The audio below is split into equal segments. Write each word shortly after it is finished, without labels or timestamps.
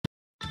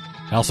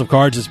House of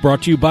Cards is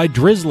brought to you by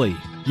Drizzly,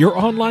 your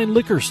online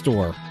liquor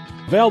store.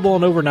 Available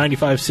in over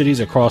 95 cities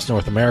across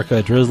North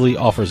America, Drizzly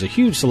offers a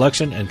huge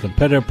selection and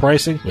competitive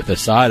pricing with a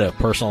side of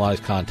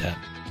personalized content.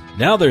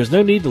 Now there's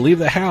no need to leave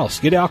the house.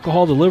 Get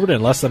alcohol delivered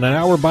in less than an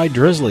hour by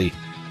Drizzly.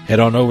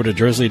 Head on over to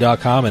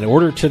drizzly.com and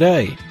order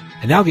today.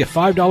 And now get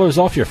 $5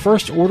 off your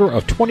first order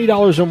of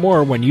 $20 or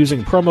more when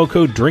using promo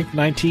code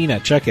DRINK19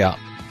 at checkout.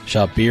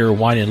 Shop beer,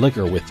 wine, and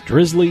liquor with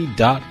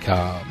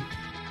drizzly.com.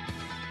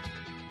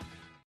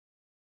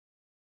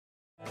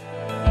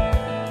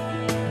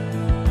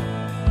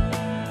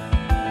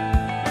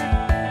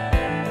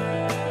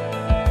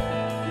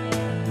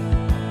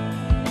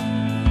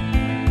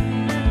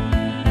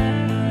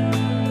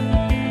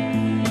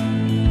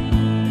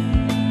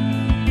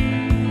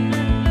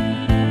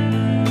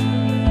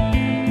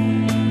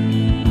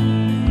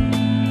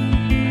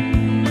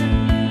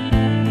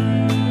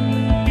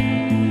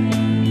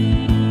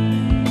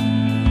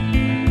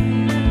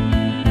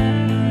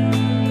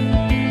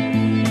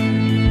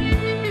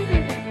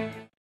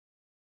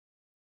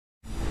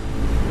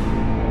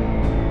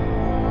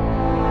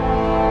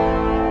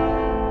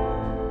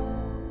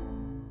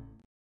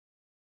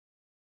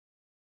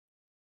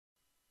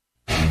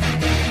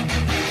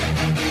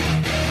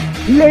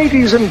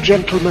 Ladies and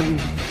gentlemen,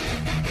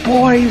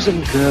 boys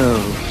and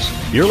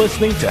girls, You're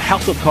listening to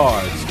House of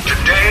Cards.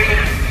 Today,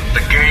 the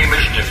game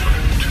is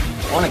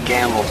different. I want to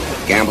gamble.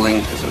 Gambling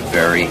is a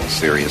very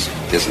serious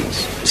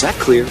business. Is that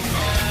clear?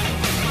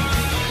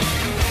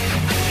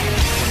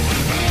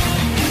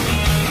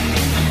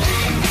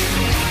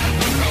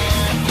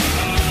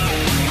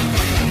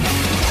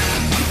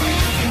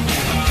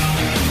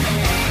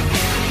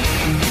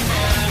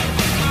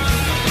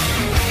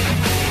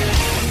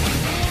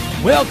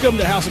 Welcome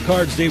to House of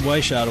Cards. Dave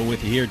Weishautel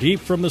with you here, deep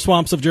from the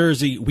swamps of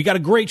Jersey. We got a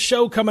great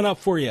show coming up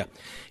for you.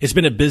 It's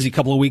been a busy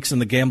couple of weeks in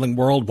the gambling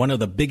world. One of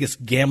the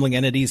biggest gambling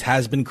entities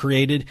has been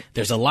created.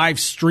 There's a live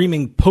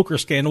streaming poker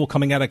scandal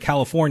coming out of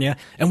California.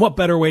 And what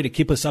better way to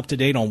keep us up to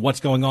date on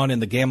what's going on in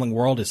the gambling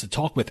world is to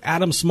talk with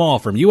Adam Small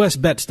from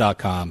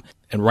USBets.com.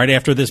 And right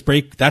after this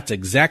break, that's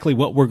exactly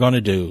what we're going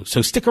to do.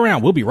 So stick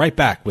around. We'll be right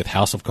back with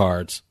House of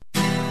Cards.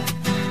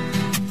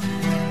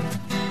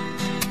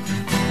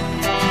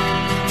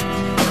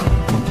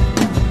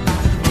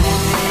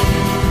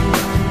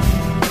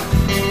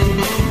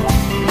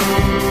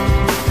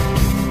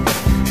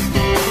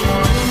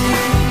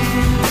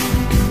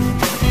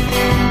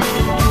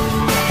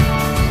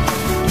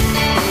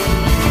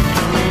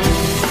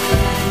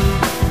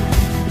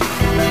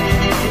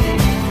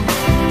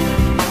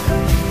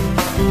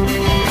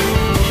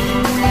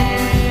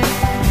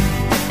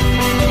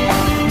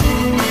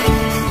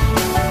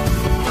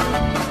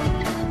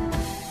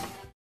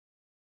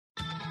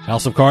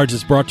 House of Cards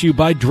is brought to you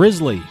by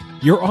Drizzly,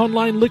 your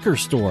online liquor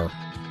store.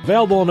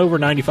 Available in over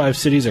 95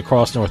 cities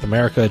across North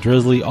America,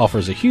 Drizzly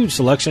offers a huge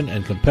selection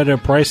and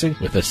competitive pricing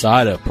with a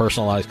side of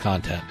personalized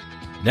content.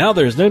 Now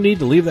there's no need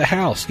to leave the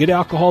house. Get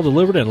alcohol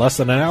delivered in less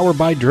than an hour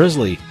by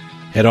Drizzly.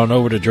 Head on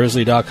over to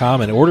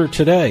drizzly.com and order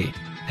today.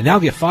 And now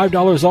get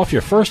 $5 off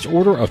your first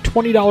order of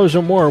 $20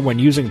 or more when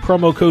using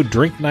promo code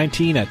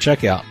DRINK19 at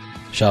checkout.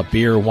 Shop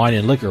beer, wine,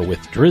 and liquor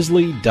with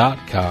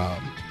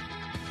drizzly.com.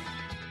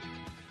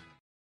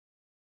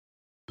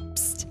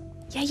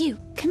 Yeah, you,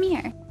 come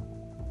here.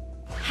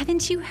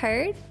 Haven't you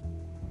heard?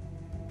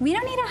 We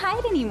don't need to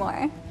hide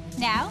anymore.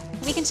 Now,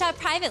 we can shop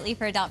privately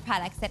for adult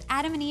products at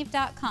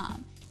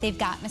adamandeve.com. They've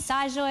got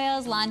massage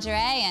oils, lingerie,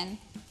 and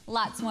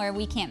lots more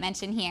we can't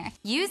mention here.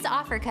 Use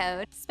offer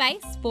code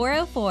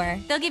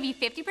SPICE404. They'll give you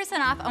 50%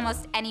 off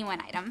almost any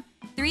one item,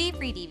 3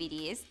 free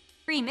DVDs,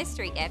 free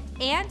mystery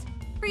gift, and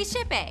free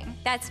shipping.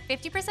 That's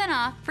 50%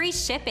 off, free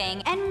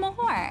shipping, and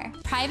more.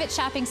 Private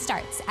shopping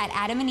starts at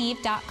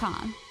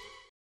adamandeve.com.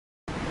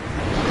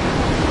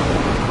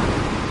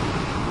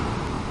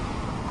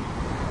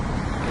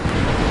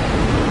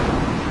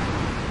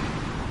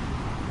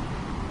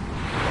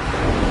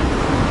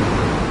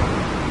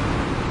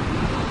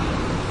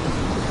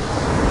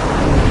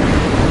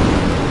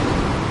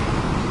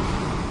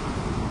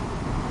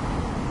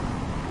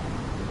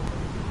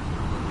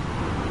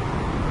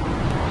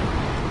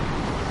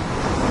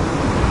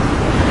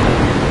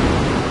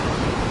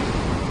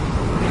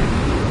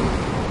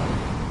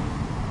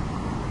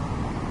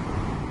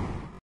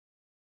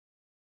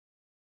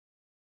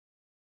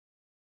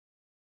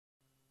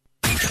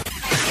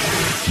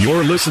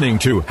 You're listening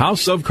to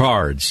House of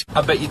Cards.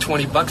 I'll bet you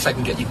 $20 I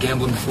can get you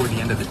gambling before the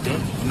end of the day.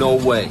 No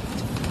way.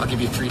 I'll give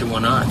you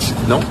 3-1 odds.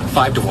 No.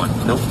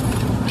 5-1. No.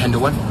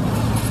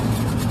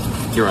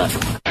 10-1. You're on.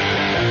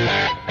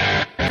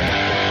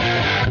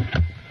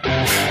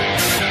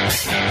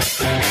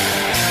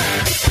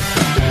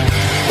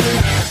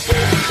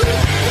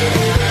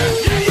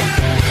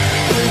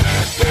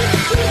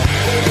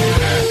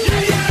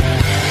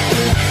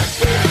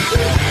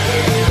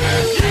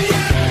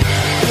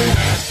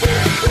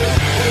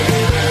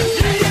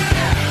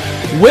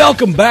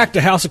 Welcome back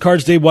to House of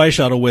Cards. Dave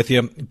Weishuttle with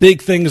you.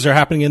 Big things are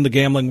happening in the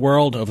gambling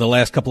world. Over the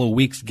last couple of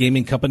weeks,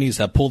 gaming companies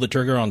have pulled the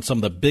trigger on some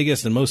of the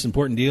biggest and most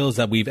important deals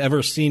that we've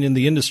ever seen in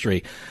the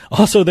industry.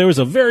 Also, there was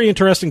a very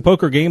interesting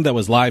poker game that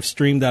was live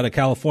streamed out of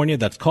California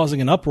that's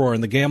causing an uproar in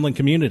the gambling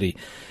community.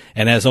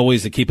 And as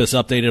always, to keep us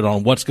updated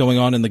on what's going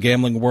on in the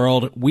gambling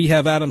world, we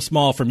have Adam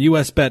Small from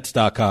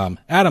USBets.com.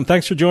 Adam,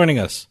 thanks for joining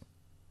us.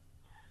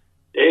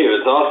 Dave,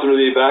 it's awesome to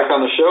be back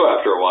on the show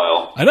after a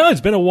while. I know, it's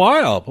been a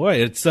while. Boy,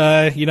 it's,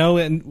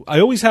 and I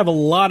always have a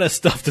lot of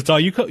stuff to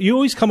talk. You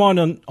always come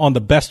on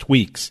the best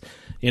weeks.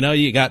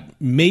 You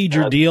got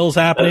major deals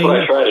happening. That's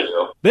what I try to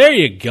do. There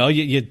you go.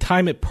 You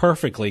time it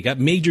perfectly. You got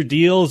major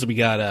deals. We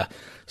got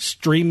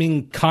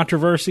streaming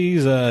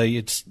controversies.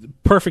 It's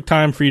perfect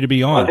time for you to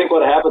be on. I think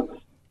what happens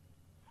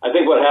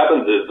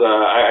is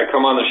I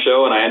come on the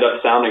show and I end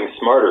up sounding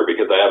smarter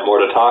because I have more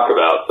to talk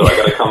about. So I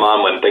got to come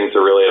on when things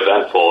are really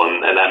eventful,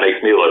 and that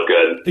makes me look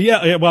good.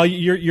 Yeah. Well,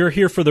 you're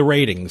here for the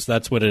ratings.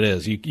 That's what it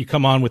is. You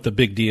come on with the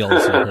big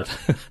deals.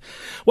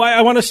 Well,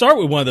 I want to start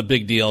with one of the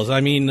big deals.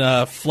 I mean,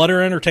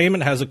 Flutter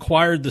Entertainment has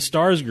acquired the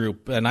Stars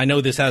Group, and I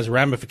know this has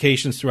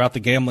ramifications throughout the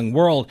gambling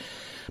world.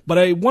 But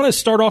I want to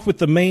start off with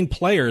the main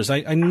players.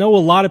 I know a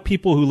lot of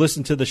people who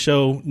listen to the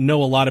show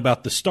know a lot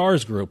about the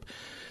Stars Group,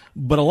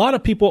 but a lot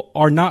of people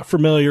are not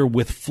familiar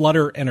with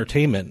Flutter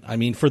Entertainment. I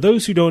mean, for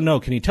those who don't know,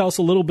 can you tell us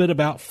a little bit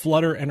about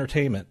Flutter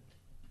Entertainment?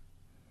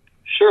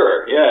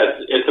 Sure.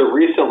 Yeah, it's a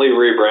recently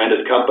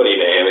rebranded company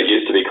name. It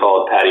used to be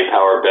called Paddy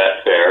Power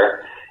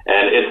Betfair,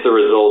 and it's the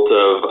result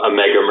of a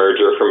mega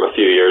merger from a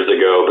few years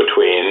ago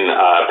between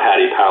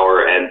Paddy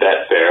Power and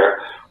Betfair,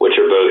 which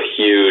are both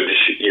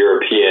huge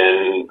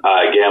European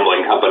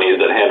gambling companies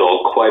that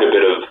handle quite a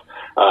bit of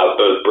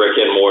both brick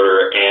and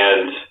mortar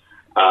and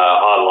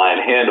online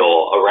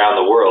handle around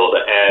the world.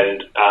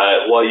 And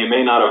while you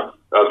may not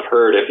have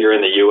heard, if you're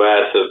in the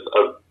U.S.,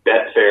 of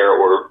Betfair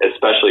or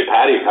especially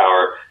Paddy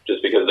Power,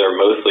 just because they're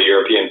mostly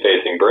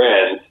European-facing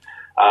brands,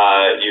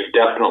 you've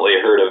definitely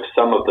heard of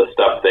some of the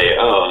stuff they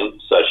own,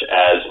 such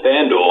as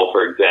FanDuel,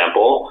 for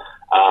example.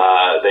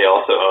 They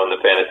also own the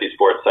fantasy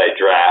sports site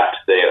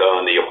Draft. They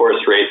own the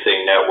horse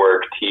racing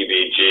network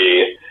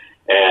TVG,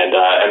 and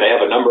they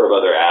have a number of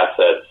other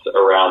assets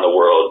around the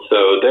world.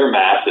 So they're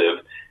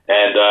massive.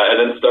 And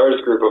then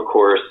Stars Group, of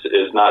course,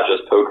 is not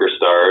just Poker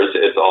Stars.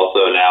 It's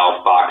also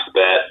now Fox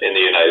Bet in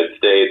the United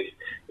States.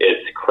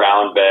 It's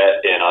Crown Bet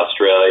in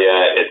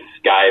Australia. It's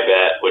Sky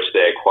Bet, which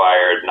they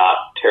acquired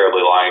not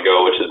terribly long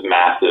ago, which is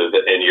massive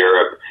in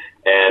Europe,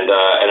 and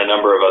a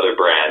number of other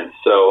brands.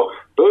 So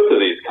both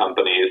of these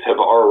companies have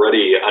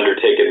already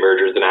undertaken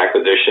mergers and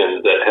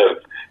acquisitions that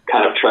have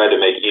kind of tried to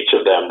make each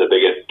of them the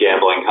biggest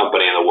gambling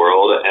company in the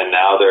world, and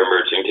now they're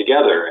merging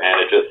together.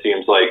 And it just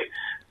seems like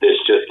this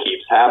just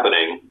keeps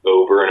happening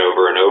over and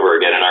over and over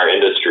again in our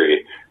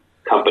industry.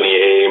 Company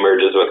A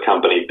merges with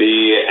Company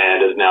B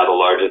and is now the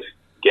largest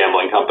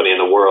gambling company in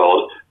the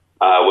world,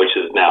 which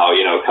is now,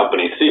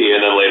 Company C.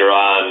 And then later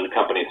on,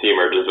 Company C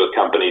merges with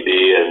Company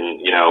D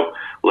and,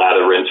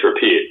 lather, rinse,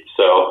 repeat.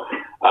 So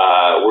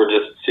we're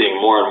just seeing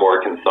more and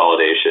more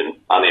consolidation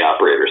on the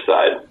operator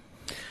side.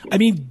 I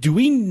mean, do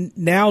we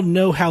now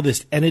know how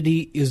this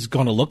entity is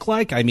going to look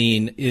like? I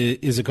mean,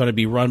 is it going to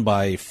be run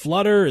by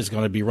Flutter? Is it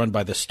going to be run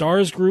by the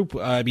Stars Group?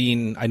 I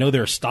mean, I know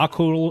there are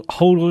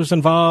stockholders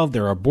involved.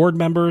 There are board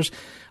members.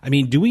 I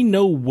mean, do we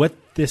know what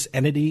this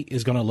entity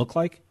is going to look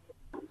like?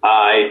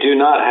 I do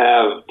not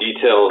have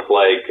details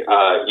like,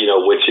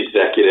 which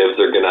executives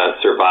are going to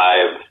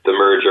survive the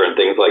merger and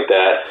things like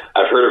that.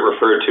 I've heard it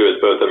referred to as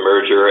both a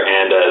merger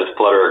and as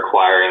Flutter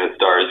acquiring the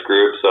Stars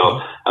Group. So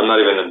I'm not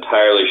even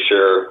entirely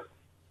sure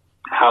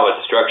how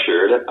it's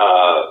structured,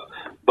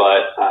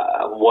 but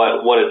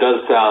what it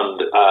does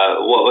sound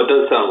what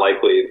does sound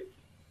likely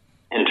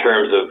in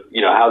terms of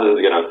how this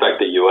is going to affect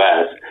the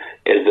U.S.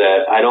 is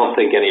that I don't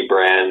think any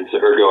brands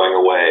are going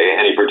away,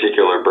 any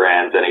particular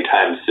brands,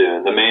 anytime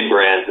soon. The main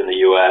brands in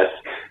the U.S.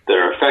 that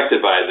are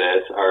affected by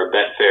this are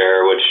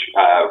Betfair, which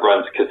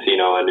runs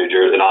casino in New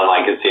Jersey, an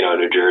online casino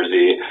in New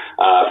Jersey,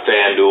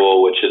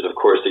 FanDuel, which is of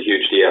course a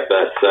huge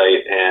DFS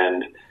site,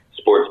 and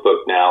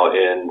sportsbook now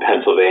in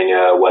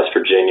Pennsylvania, West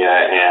Virginia,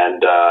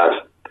 and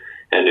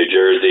New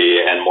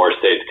Jersey, and more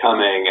states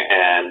coming,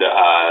 and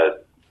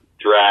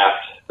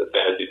Draft, the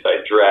fantasy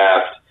site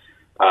Draft,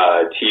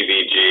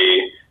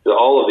 TVG,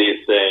 all of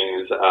these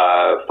things,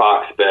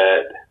 Fox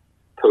Bet,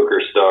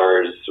 Poker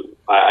Stars.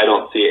 I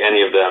don't see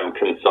any of them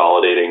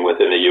consolidating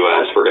within the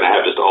U.S. We're going to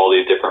have just all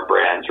these different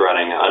brands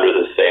running under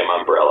the same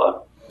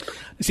umbrella.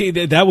 See,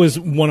 that was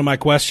one of my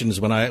questions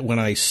when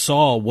I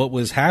saw what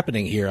was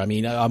happening here. I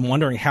mean, I'm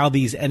wondering how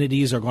these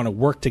entities are going to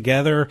work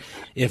together,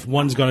 if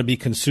one's going to be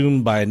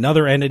consumed by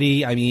another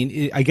entity. I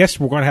mean, I guess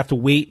we're going to have to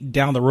wait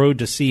down the road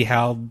to see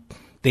how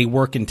they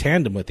work in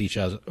tandem with each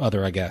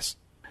other, I guess.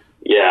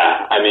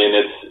 Yeah, I mean,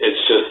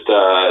 it's just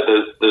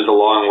there's a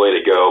long way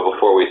to go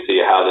before we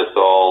see how this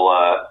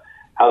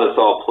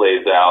all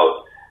plays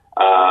out.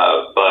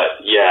 But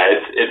yeah,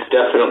 it's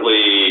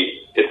definitely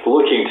it's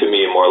looking to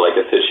me more like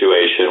a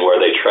situation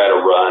where they try to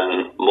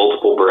run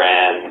multiple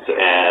brands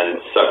and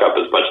suck up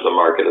as much of the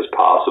market as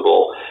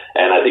possible.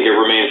 And I think it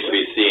remains to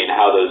be seen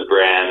how those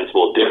brands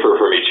will differ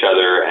from each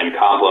other and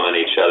complement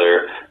each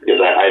other,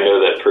 because I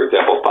know that, for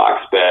example, Fox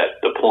Bet,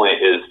 the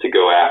point is to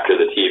go after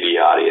the TV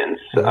audience,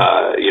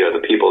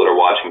 the people that are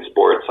watching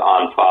sports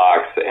on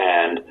Fox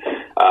and,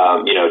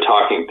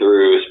 talking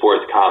through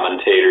sports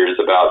commentators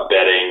about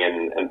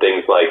betting and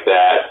things like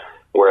that.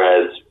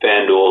 Whereas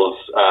FanDuel's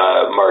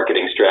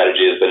marketing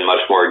strategy has been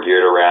much more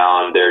geared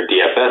around their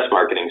DFS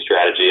marketing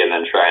strategy and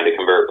then trying to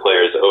convert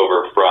players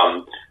over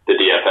from the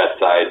DFS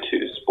side to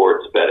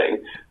sports betting.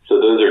 So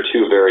those are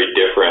two very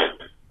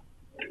different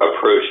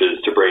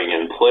approaches to bringing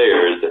in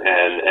players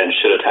and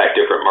should attack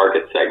different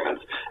market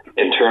segments.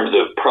 In terms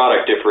of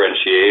product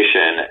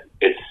differentiation,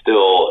 it's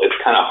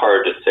kind of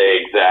hard to say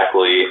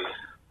exactly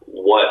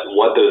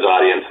what those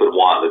audience would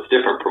want that's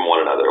different from one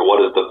another.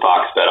 What does the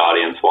Fox Bet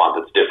audience want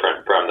that's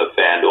different from the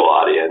FanDuel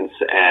audience?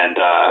 And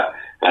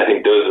I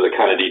think those are the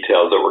kind of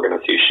details that we're going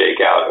to see shake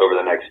out over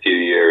the next few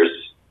years.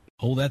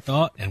 Hold that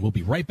thought, and we'll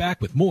be right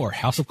back with more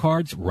House of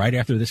Cards right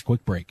after this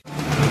quick break.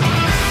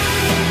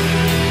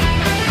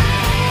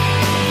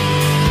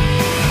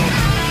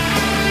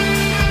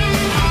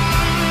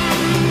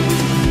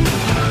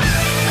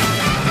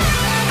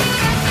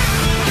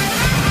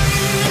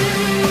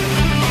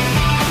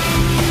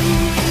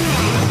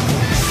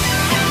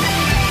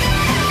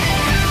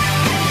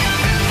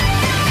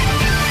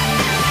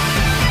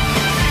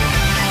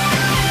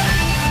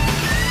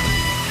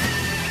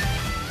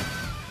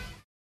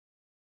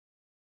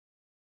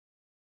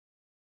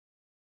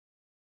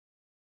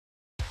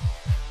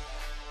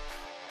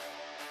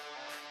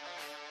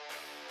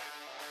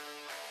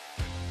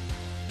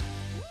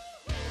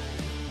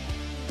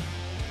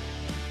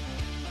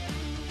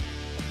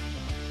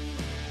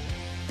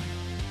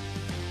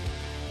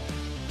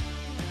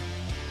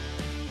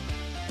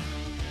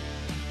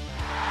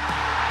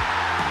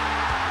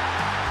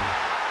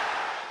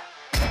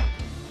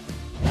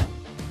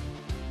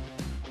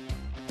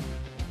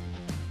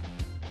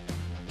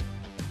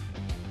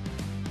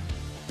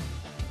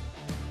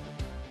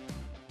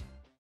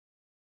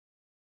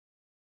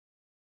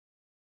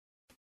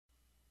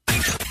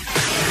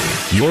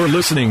 You're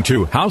listening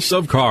to House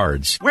of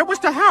Cards. Where was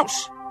the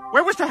house?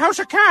 Where was the House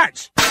of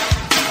Cards?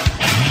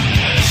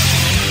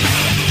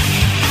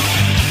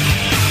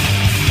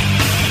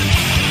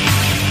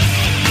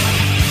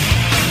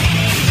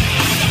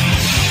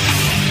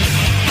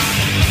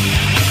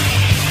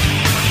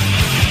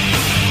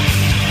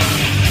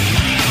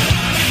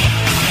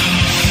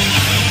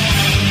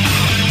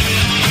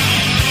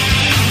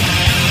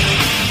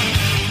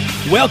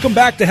 Welcome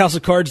back to House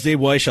of Cards. Dave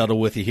Weishuttle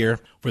with you here.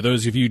 For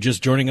those of you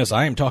just joining us,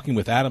 I am talking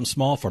with Adam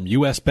Small from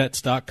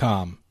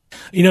USBets.com.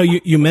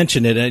 You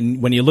mentioned it,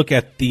 and when you look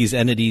at these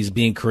entities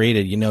being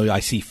created, I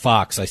see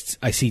Fox,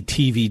 I see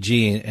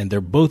TVG, and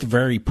they're both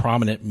very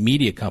prominent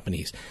media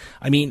companies.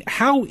 I mean,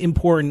 how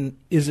important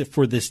is it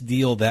for this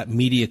deal that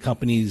media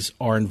companies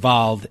are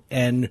involved?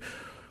 And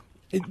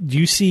do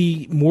you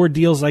see more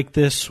deals like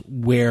this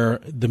where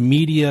the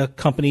media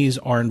companies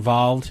are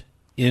involved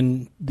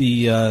in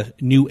the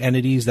new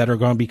entities that are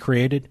going to be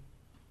created?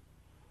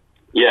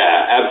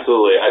 Yeah,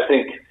 absolutely. I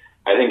think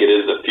it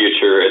is the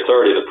future. It's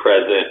already the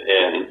present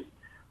in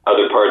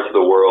other parts of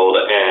the world,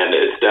 and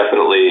it's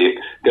definitely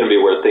going to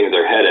be where things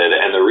are headed.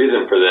 And the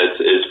reason for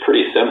this is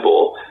pretty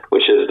simple,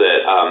 which is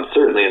that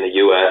certainly in the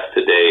U.S.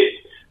 to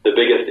date, the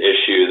biggest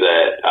issue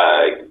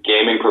that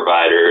gaming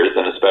providers,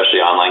 and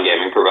especially online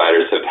gaming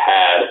providers, have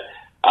had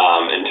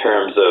in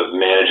terms of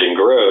managing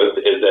growth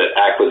is that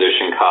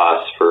acquisition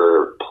costs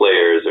for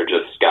players are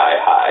just sky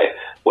high.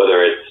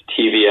 Whether it's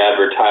TV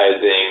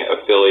advertising,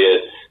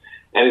 affiliates,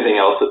 anything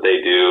else that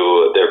they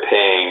do, they're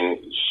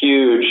paying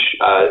huge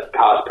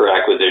cost per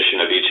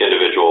acquisition of each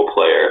individual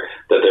player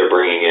that they're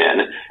bringing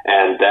in.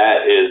 And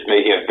that is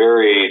making it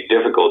very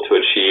difficult to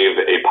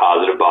achieve a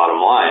positive bottom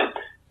line.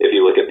 If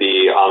you look at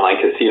the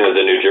online casinos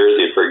in New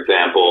Jersey, for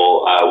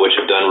example, which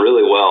have done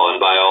really well and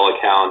by all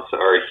accounts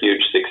are a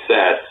huge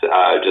success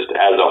just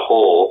as a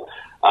whole,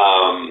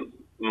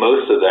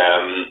 most of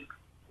them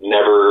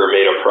never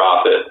made a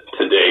profit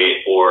to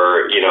date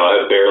or,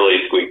 have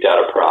barely squeaked out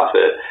a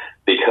profit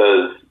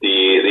because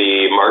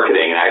the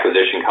marketing and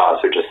acquisition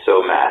costs are just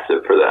so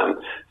massive for them.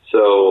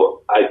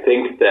 So I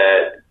think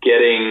that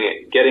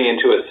getting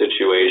into a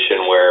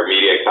situation where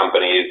media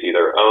companies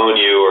either own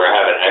you or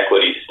have an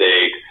equity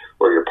stake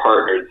or you're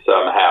partnered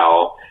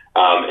somehow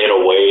in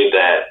a way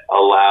that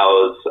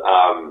allows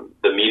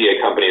the media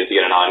companies to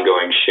get an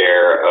ongoing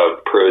share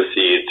of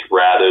proceeds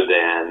rather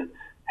than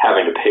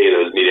having to pay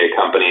those media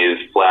companies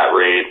flat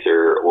rates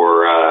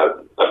or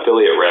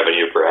affiliate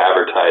revenue for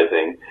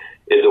advertising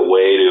is a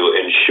way to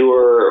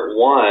ensure,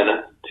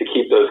 one, to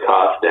keep those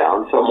costs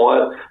down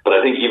somewhat, but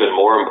I think even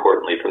more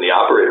importantly from the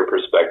operator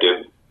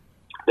perspective,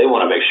 they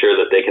want to make sure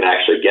that they can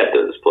actually get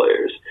those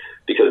players.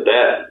 Because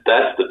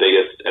that's the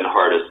biggest and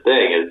hardest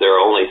thing is there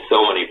are only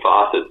so many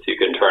faucets you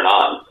can turn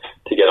on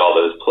to get all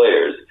those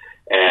players.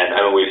 And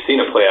I mean, we've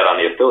seen it play out on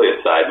the affiliate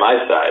side, my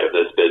side of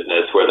this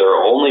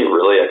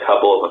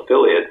handful of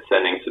affiliates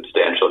sending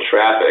substantial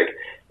traffic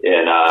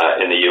in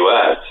the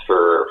U.S.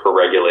 for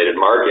regulated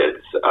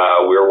markets.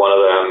 We're one of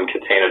them.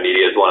 Catena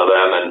Media is one of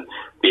them, and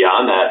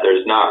beyond that,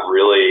 there's not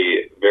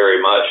really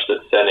very much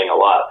that's sending a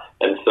lot.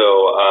 And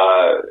so,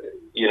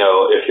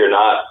 if you're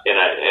not in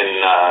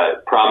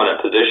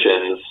prominent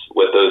positions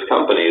with those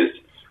companies,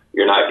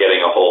 you're not getting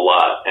a whole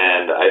lot.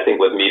 And I think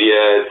with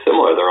media, it's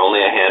similar. There are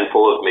only a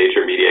handful of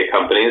major media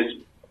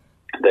companies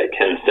that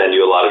can send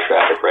you a lot of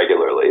traffic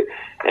regularly.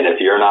 And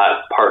if you're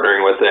not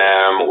partnering with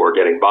them or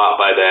getting bought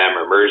by them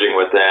or merging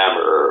with them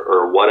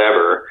or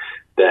whatever,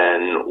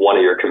 then one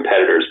of your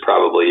competitors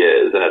probably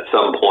is. And at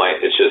some point,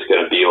 it's just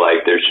going to be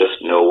like there's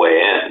just no way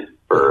in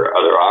for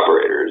other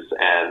operators,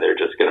 and they're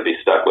just going to be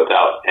stuck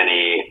without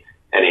any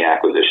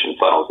acquisition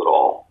funnels at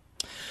all.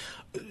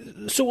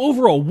 So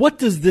overall, what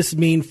does this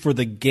mean for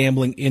the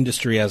gambling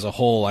industry as a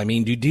whole? I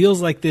mean, do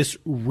deals like this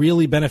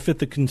really benefit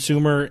the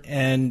consumer,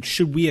 and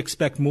should we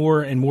expect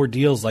more and more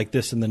deals like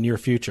this in the near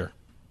future?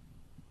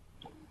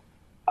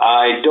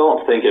 I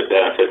don't think it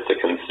benefits the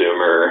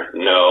consumer,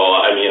 no.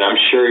 I mean, I'm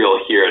sure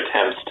you'll hear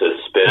attempts to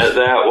spin it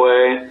that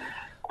way.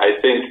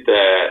 I think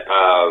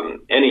that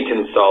any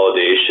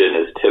consolidation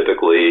is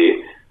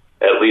typically,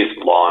 at least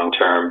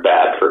long-term,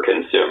 bad for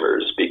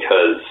consumers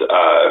because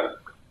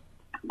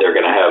they're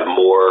going to have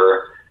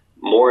more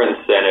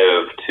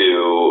incentive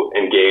to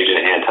engage in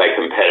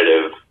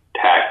anti-competitive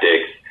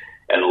tactics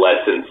and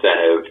less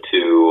incentive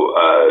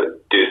to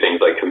do things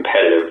like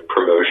competitive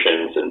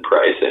promotions and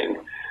pricing.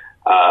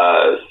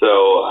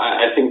 So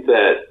I think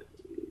that,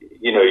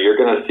 you're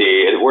going to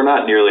see, we're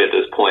not nearly at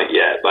this point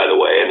yet, by the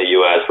way, in the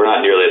U.S., we're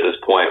not nearly at this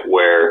point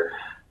where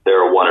there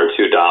are one or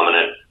two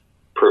dominant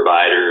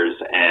providers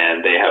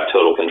and they have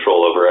total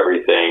control over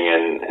everything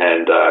and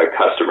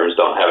customers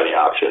don't have any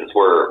options.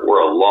 We're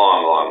a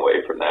long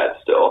way from that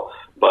still,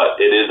 but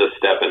it is a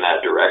step in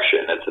that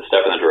direction. It's a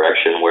step in the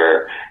direction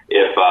where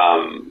if,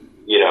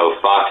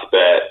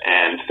 FoxBet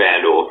and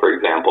FanDuel, for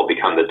example,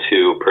 become the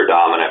two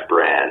predominant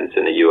brands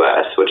in the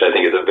U.S., which I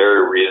think is a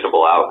very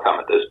reasonable outcome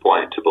at this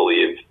point to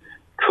believe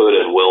could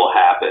and will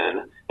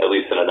happen, at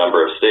least in a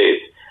number of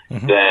states,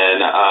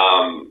 then,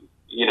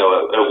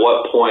 at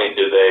what point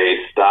do they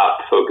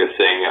stop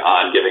focusing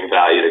on giving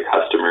value to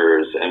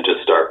customers and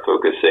just start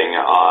focusing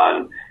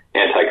on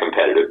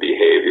anti-competitive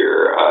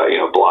behavior,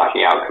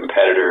 blocking out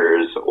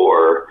competitors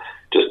or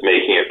just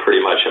making it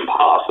pretty much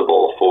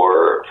impossible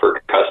for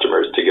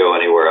customers to go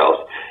anywhere else.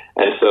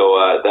 And so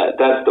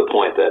that's the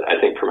point that I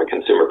think from a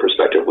consumer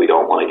perspective we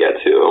don't want to get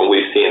to. And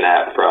we've seen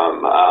that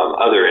from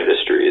other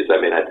industries.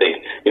 I mean, I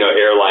think,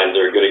 airlines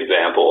are a good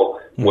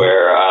example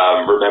where,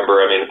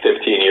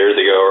 15 years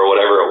ago or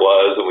whatever it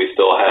was, and we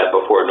still had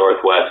before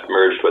Northwest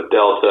merged with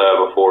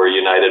Delta, before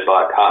United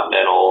bought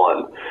Continental,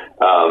 and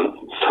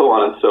so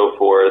on and so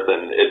forth.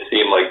 And it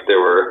seemed like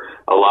there were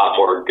a lot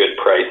more good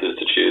prices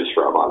to choose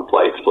from on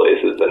flights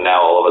places. And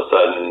now all of a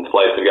sudden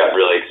flights have gotten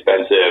really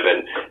expensive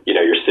and,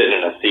 you're sitting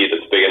in a seat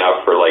that's big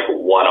enough for like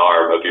one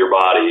arm of your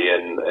body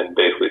and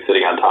basically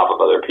sitting on top of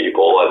other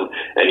people.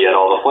 And yet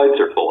all the flights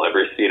are full.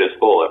 Every seat is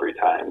full every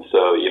time.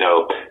 So,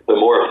 the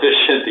more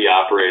efficient the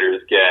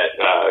operators get,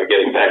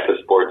 getting back to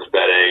sports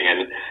betting,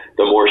 and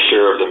the more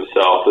sure of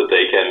themselves that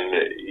they can,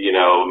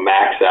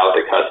 max out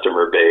the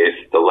customer base,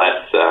 the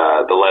less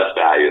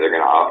value they're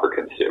going to offer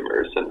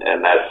consumers.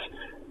 And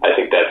I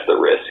think that's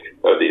the risk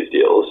of these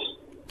deals.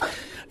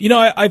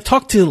 I've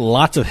talked to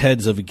lots of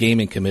heads of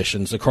gaming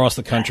commissions across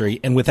the country,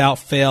 and without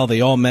fail,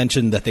 they all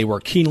mentioned that they were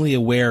keenly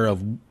aware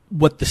of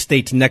what the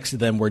states next to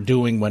them were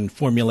doing when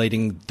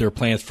formulating their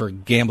plans for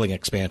gambling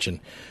expansion.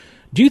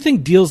 Do you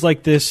think deals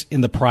like this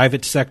in the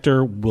private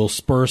sector will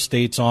spur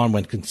states on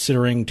when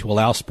considering to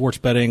allow sports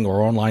betting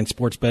or online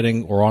sports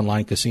betting or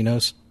online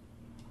casinos?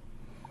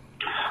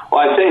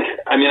 Well, I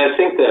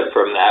think that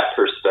from that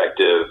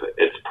perspective,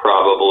 it's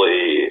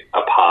probably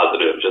a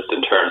positive just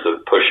in terms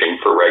of pushing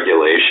for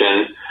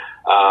regulation.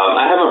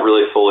 I haven't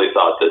really fully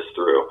thought this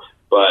through,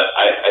 but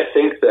I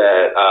think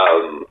that,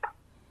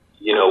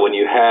 when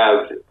you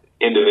have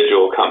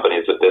individual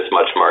companies with this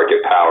much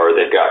market power,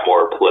 they've got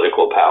more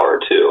political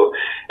power too.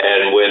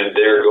 And when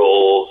their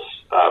goals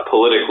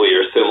politically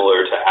are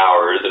similar to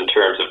ours in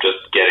terms of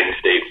just getting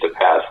states to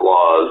pass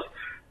laws,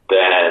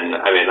 then,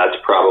 that's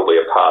probably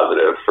a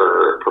positive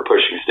for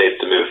pushing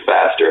states to move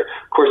faster.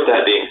 Of course,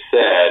 that being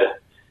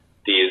said,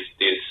 these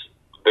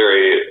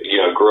very,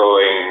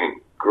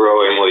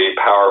 growingly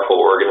powerful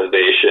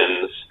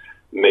organizations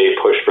may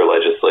push for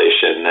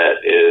legislation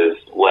that is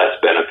less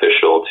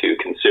beneficial to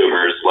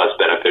consumers, less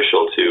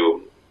beneficial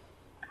to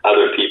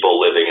other people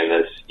living in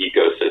this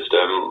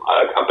ecosystem,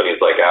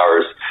 companies like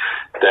ours,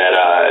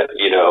 that,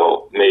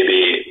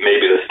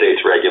 maybe the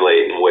states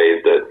regulate in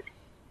ways that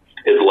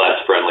is less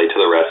friendly to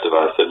the rest of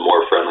us and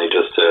more friendly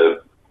just to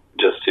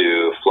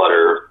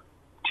Flutter,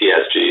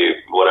 TSG,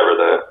 whatever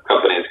the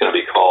company is going to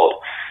be called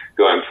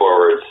going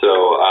forward.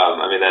 So,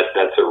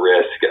 that's a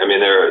risk.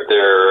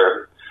 There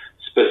are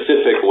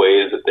specific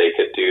ways that they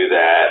could do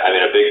that.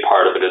 A big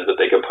part of it is that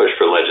they could push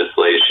for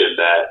legislation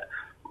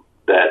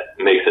that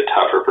makes it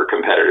tougher for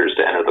competitors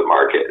to enter the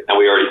market. And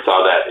we already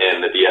saw that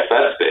in the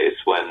DFS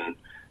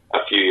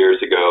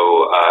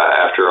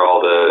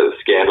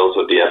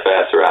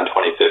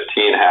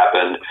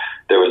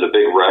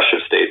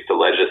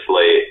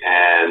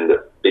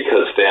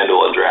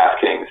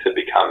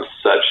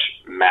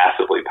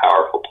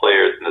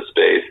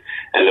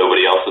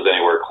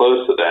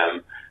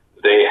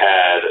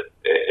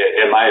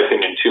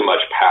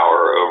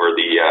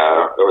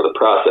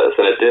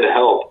did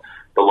help.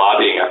 The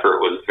lobbying effort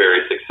was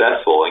very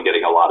successful in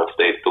getting a lot of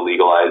states to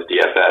legalize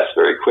DFS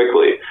very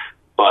quickly.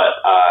 But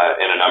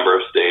in a number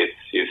of states,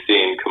 you've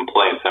seen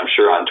complaints, I'm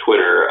sure, on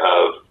Twitter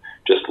of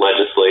just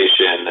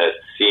legislation that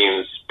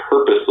seems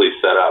purposely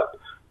set up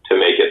to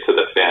make it so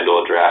that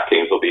FanDuel and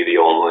DraftKings will be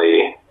the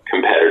only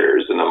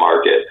competitors in the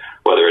market,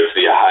 whether it's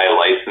via high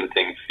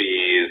licensing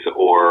fees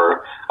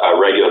or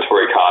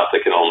regulatory costs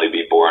that can only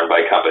be borne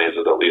by companies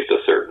with at least a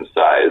certain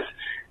size.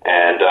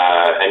 And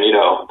you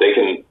know, they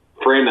can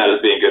frame that as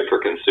being good for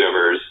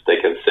consumers.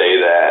 They can say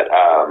that,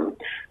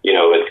 you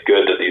know, it's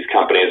good that these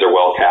companies are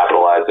well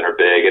capitalized and are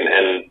big,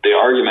 and the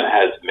argument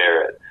has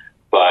merit,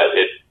 but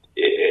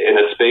in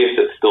a space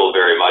that's still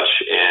very much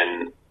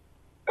in,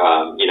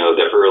 you know,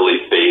 the early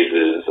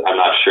phases, I'm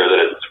not sure that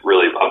it's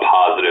really a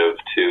positive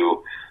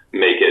to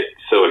make it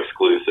so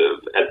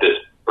exclusive at this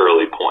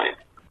early point.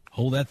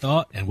 Hold that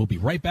thought, and we'll be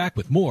right back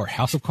with more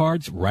House of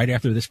Cards right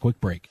after this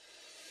quick break.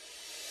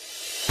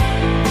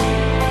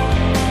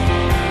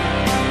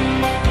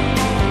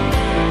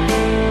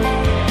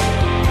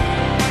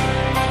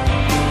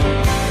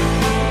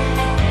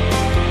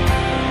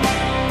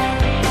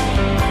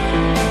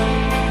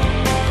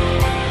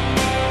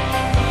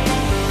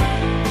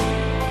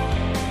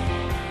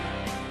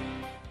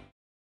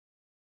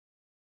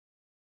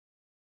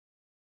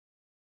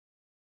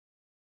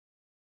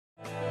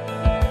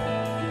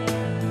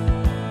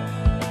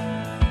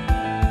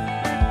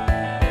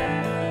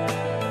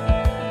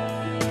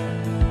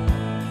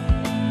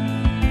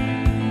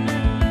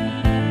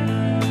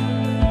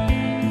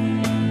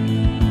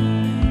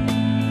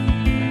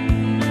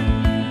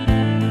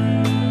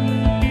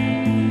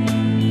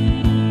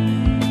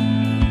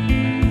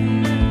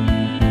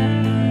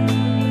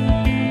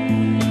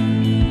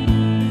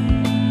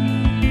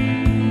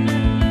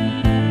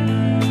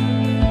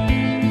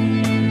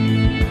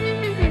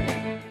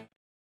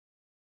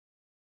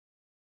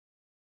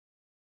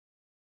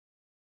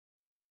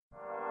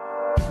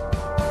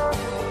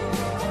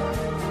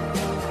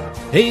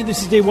 Hey,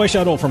 this is Dave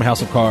Weishottle from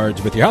House of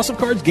Cards with your House of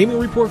Cards gaming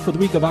report for the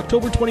week of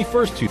October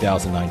 21st,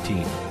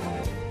 2019.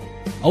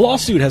 A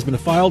lawsuit has been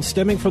filed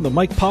stemming from the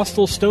Mike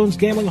Postle Stones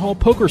Gambling Hall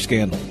poker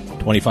scandal.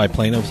 25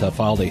 plaintiffs have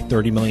filed a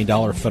 $30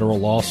 million federal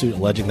lawsuit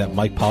alleging that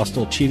Mike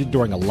Postle cheated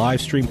during a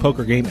live stream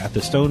poker game at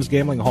the Stones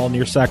Gambling Hall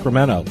near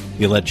Sacramento.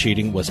 The alleged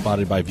cheating was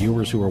spotted by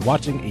viewers who were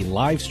watching a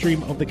live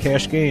stream of the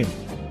cash game.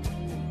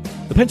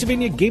 The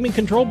Pennsylvania Gaming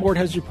Control Board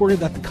has reported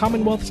that the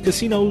Commonwealth's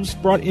casinos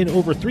brought in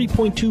over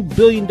 $3.2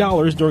 billion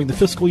during the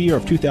fiscal year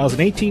of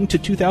 2018 to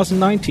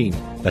 2019.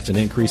 That's an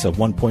increase of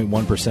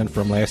 1.1%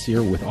 from last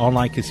year, with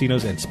online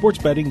casinos and sports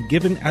betting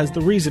given as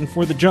the reason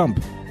for the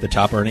jump. The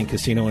top-earning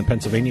casino in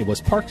Pennsylvania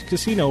was Parks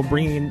Casino,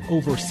 bringing in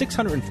over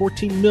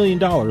 $614 million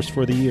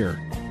for the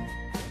year.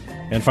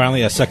 And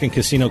finally, a second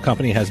casino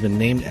company has been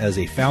named as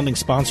a founding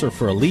sponsor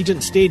for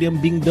Allegiant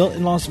Stadium being built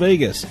in Las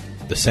Vegas.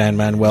 The San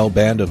Manuel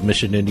Band of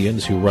Mission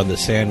Indians, who run the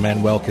San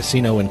Manuel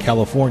Casino in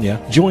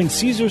California, joined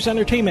Caesars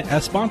Entertainment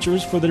as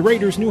sponsors for the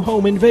Raiders' new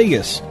home in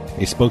Vegas.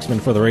 A spokesman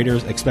for the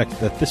Raiders expects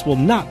that this will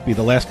not be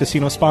the last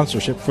casino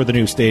sponsorship for the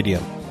new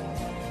stadium.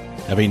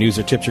 Have any news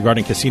or tips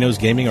regarding casinos,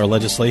 gaming, or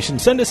legislation?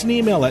 Send us an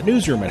email at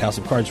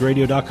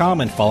newsroom@houseofcardsradio.com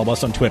and follow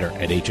us on Twitter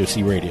at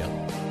HOC Radio.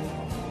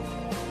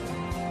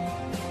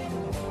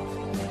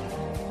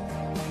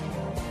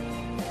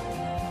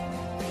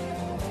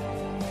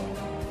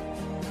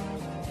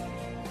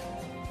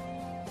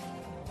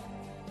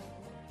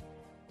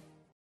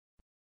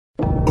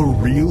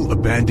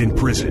 Abandoned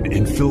prison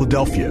in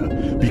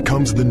Philadelphia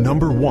becomes the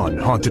 #1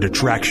 haunted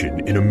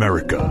attraction in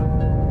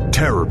America.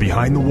 Terror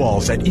Behind the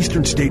Walls at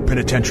Eastern State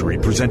Penitentiary,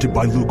 presented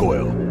by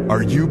Lukoil.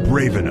 Are you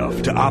brave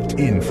enough to opt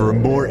in for a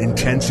more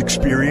intense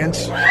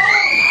experience?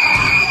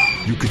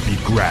 You could be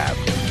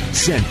grabbed,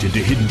 sent into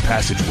hidden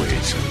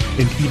passageways,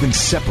 and even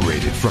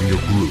separated from your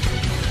group.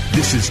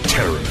 This is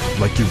terror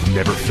like you've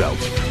never felt.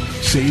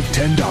 Save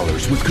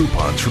 $10 with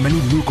coupons from any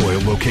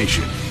Lukoil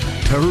location.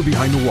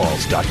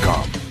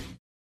 TerrorBehindTheWalls.com.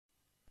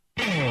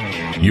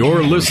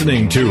 You're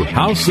listening to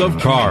House of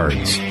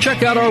Cards.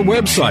 Check out our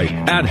website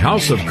at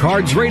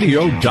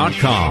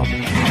houseofcardsradio.com.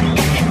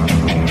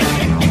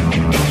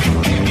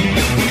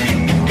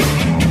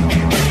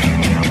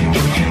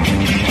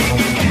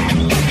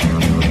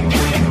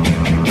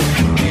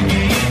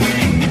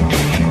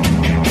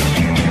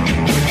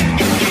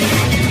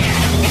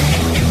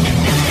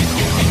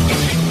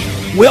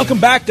 Welcome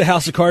back to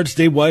House of Cards.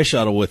 Dave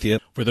Weishottle with you.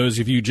 For those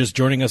of you just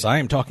joining us, I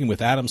am talking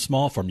with Adam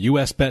Small from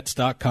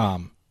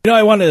USBets.com. You know,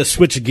 I want to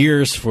switch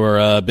gears for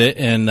a bit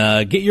and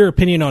get your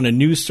opinion on a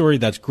news story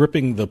that's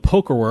gripping the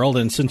poker world.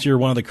 And since you're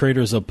one of the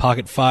creators of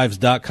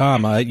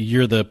PocketFives.com,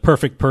 you're the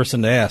perfect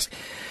person to ask.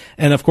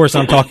 And of course,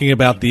 I'm talking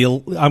about the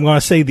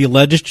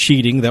alleged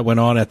cheating that went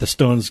on at the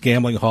Stones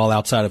Gambling Hall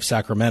outside of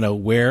Sacramento,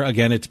 where,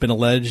 again, it's been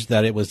alleged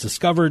that it was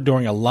discovered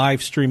during a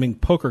live streaming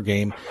poker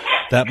game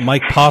that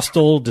Mike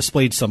Postle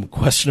displayed some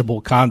questionable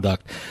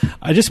conduct.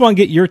 I just want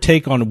to get your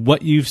take on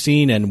what you've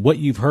seen and what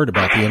you've heard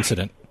about the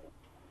incident.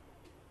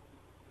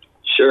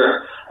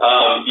 Sure.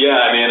 Yeah,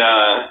 I mean,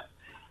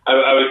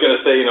 I was going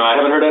to say, I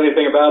haven't heard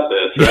anything about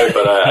this, right?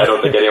 But I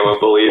don't think anyone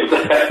believes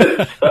that.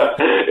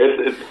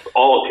 It's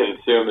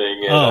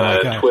all-consuming.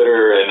 And,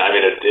 Twitter, and I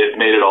mean, it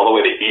made it all the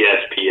way to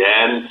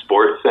ESPN,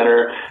 Sports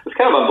Center. It's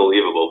kind of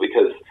unbelievable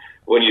because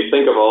when you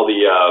think of all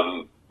the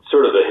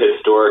sort of the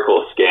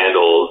historical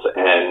scandals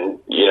and,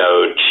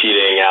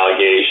 cheating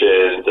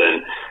allegations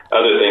and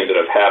other things that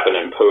have happened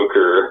in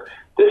poker,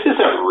 this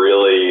isn't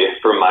really,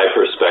 from my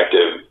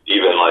perspective,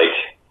 even like,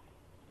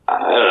 I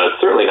don't know,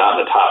 certainly not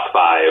in the top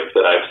 5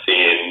 that I've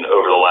seen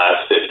over the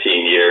last 15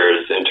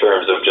 years in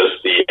terms of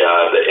just the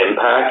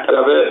impact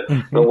of it.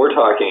 Mm-hmm. But we're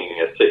talking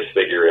a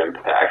 6-figure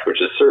impact,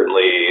 which is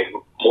certainly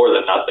more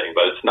than nothing,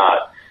 but it's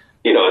not,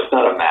 it's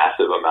not a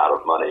massive amount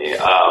of money.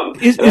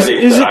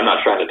 I'm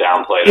not trying to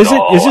downplay it at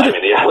all. I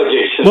mean, the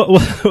allegations.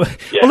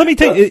 Well, let me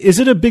tell you, is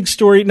it a big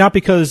story, not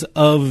because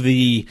of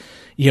the,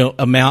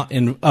 amount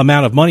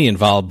of money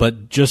involved,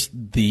 but just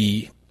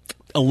the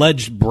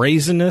alleged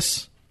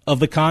brazenness of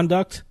the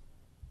conduct?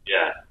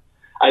 Yeah.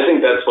 I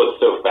think that's what's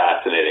so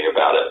fascinating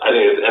about it. I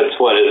think that's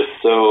what is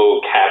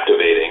so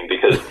captivating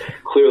because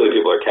clearly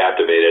people are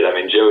captivated. I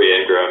mean, Joey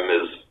Ingram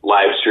is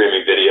live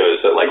streaming videos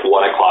at like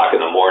 1 o'clock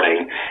in the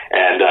morning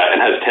and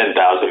has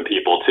 10,000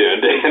 people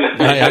tuned in.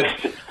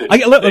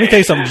 Let me tell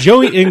you something.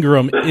 Joey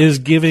Ingram is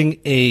giving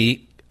a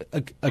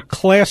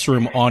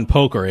classroom on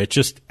poker. It's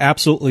just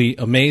absolutely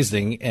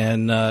amazing,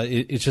 and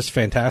it's just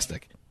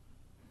fantastic.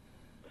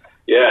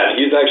 Yeah,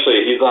 he's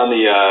on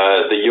the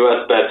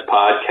USBets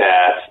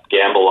podcast,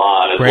 Gamble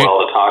On, as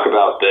well, to talk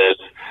about this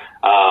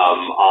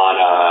on,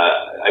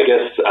 I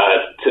guess,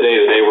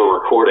 today they were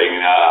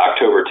recording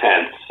October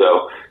 10th,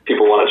 so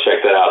people want to check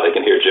that out. They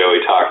can hear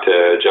Joey talk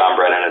to John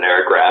Brennan and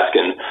Eric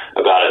Raskin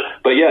about it.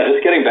 But yeah,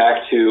 just getting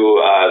back to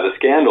the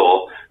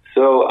scandal,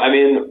 so, I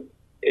mean,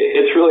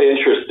 it's really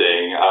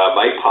interesting.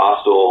 Mike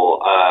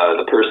Postel,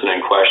 the person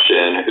in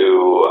question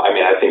who, I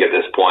mean, I think at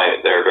this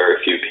point there are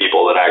very few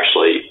people that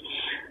actually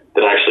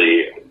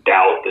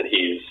doubt that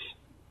he's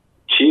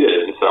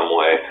cheated in some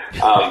way.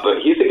 But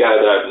he's a guy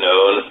that I've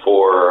known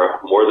for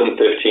more than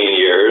 15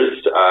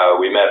 years.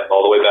 We met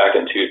all the way back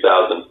in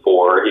 2004.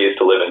 He used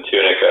to live in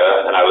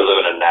Tunica, and I was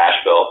living in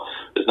Nashville.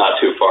 It's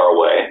not too far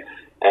away.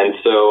 And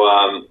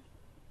so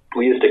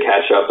we used to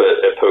catch up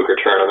at poker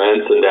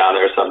tournaments and down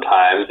there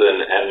sometimes,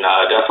 and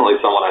definitely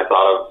someone I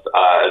thought of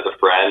as a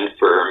friend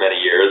for many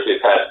years. We've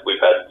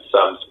had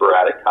some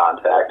sporadic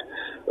contact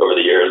over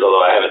the years,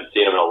 although I haven't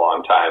seen him in a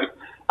long time.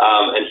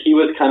 And he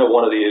was kind of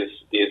one of these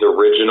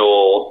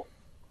original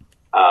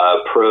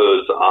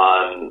pros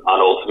on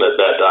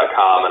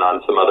ultimatebet.com and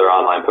on some other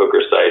online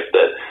poker sites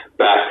that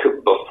back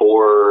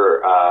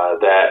before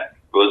that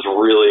was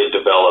really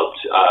developed,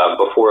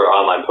 before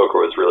online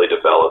poker was really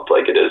developed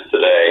like it is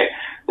today,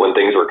 when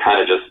things were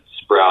kind of just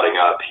sprouting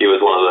up. He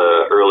was one of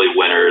the early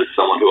winners,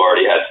 someone who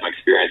already had some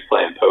experience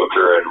playing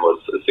poker and was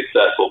a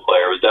successful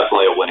player, was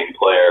definitely a winning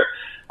player.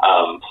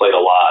 Played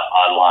a lot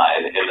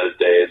online in those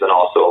days and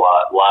also a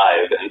lot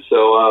live. And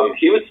so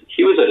he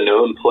was a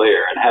known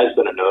player and has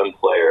been a known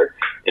player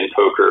in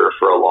poker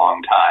for a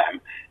long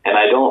time. And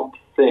I don't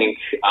think,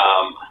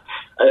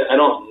 I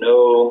don't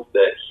know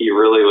that he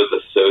really was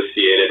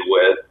associated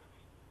with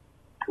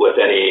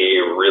any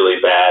really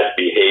bad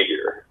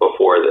behavior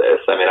before this.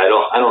 I mean, I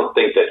don't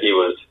think that he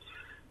was,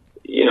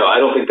 I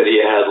don't think that he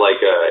had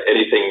like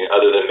anything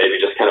other than maybe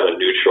just kind of a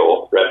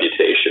neutral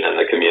reputation in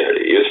the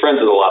community. He was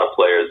friends with a lot of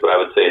players, but I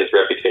would say his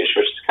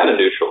reputation was just kind of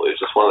neutral. He was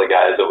just one of the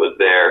guys that was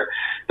there,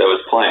 that was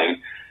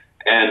playing.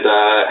 And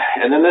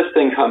then this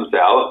thing comes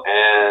out,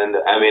 and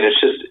I mean,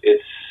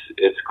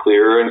 it's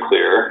clearer and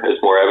clearer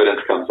as more evidence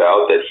comes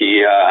out that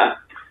he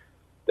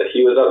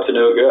was up to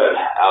no good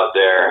out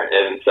there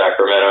in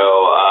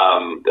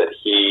Sacramento, that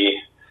he,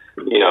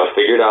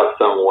 figured out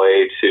some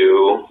way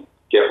to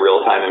get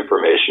real-time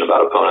information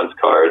about opponents'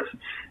 cards,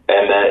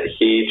 and that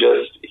he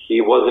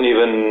wasn't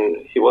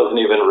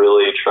even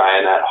really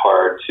trying that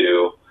hard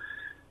to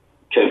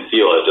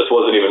conceal it. Just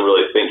wasn't even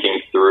really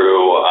thinking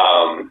through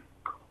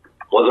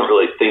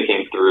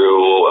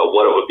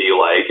what it would be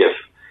like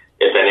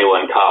if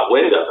anyone caught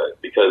wind of it,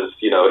 because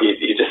he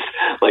just,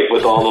 like,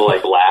 with all the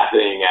like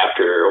laughing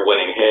after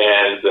winning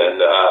hands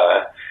and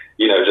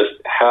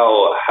just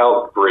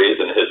how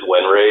brazen his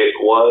win rate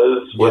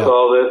was with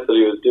all this that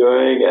he was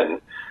doing,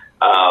 and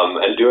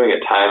doing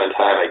it time and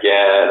time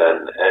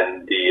again,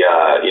 and the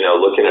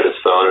looking at his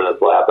phone in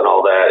his lap and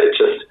all that.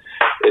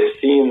 It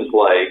seems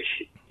like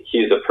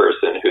he's a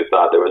person who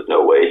thought there was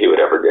no way he would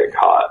ever get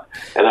caught,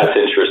 and that's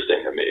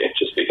interesting to me.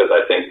 Just because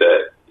I think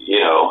that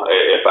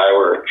if I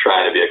were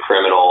trying to be a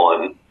criminal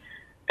and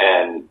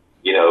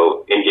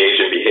engage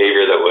in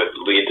behavior that would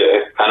lead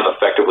to kind of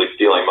effectively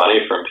stealing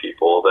money from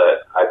people,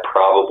 that I'd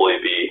probably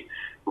be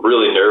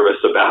really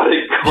nervous about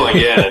it going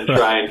in and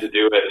trying to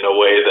do it in a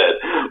way that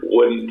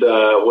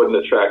wouldn't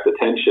attract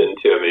attention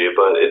to me.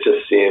 But it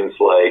just seems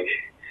like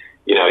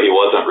he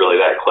wasn't really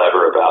that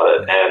clever about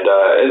it, and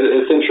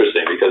it's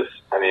interesting because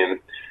I mean,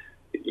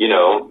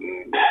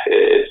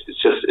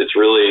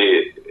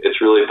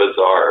 it's really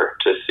bizarre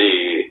to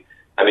see.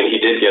 I mean, he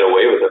did get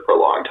away with it for a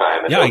long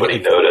time, and nobody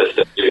noticed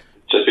it,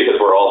 just because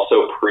we're all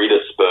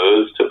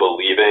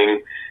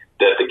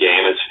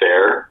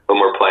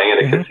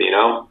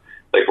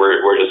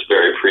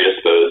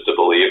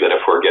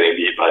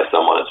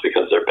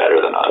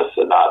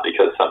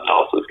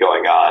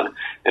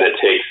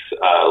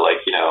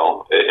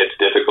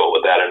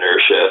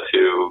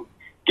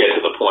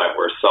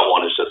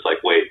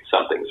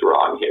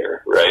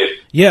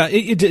Yeah,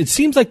 it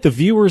seems like the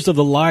viewers of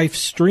the live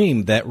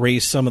stream that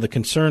raised some of the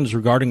concerns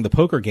regarding the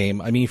poker game.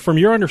 I mean, from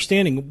your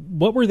understanding,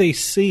 what were they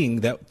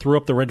seeing that threw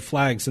up the red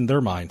flags in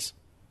their minds?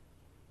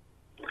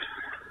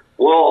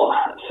 Well,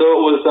 so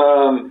it was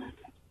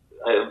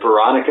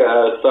Veronica.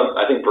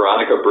 I think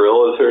Veronica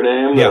Brill is her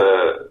name, yeah.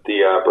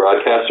 the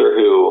broadcaster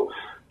who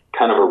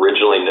kind of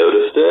originally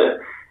noticed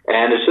it.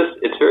 And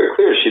it's very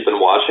clear she's been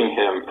watching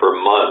him for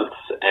months,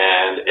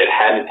 and it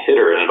hadn't hit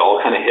her, and it all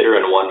kind of hit her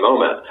in one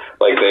moment.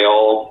 Like they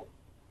all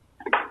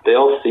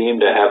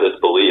seemed to have this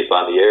belief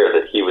on the air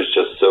that he was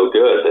just so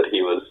good that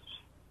he was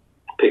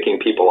picking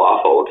people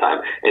off all the time.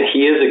 And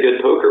he is a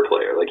good poker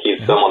player. Like he's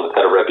someone that's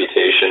had a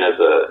reputation as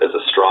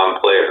a strong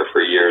player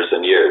for years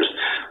and years.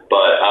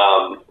 But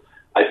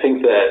I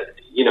think that,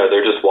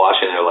 they're just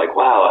watching and they're like,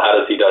 wow, how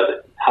does he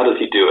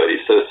do it?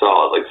 He's so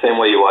solid. Like same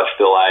way you watch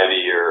Phil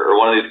Ivey or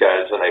one of these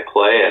guys when they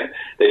play and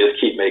they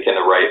just keep making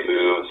the right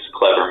moves,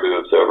 clever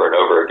moves over and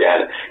over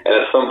again. And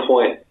at some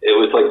point it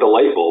was like the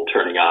light bulb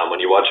turning on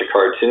when you watch a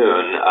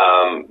cartoon,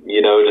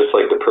 just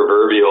like the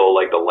proverbial,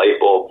 like the light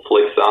bulb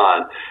flicks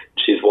on.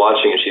 She's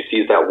watching and she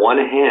sees that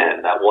one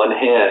hand,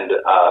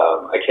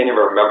 I can't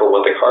even remember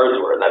what the cards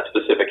were in that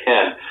specific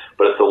hand,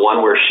 but it's the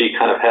one where she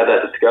kind of had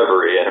that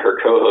discovery and her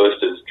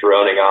co-host is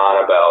droning on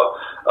about,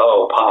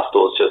 oh,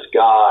 Postel is just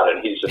God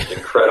and he's just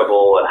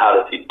incredible and how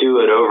does he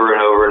do it over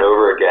and over and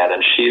over again.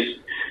 And she's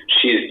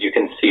you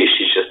can see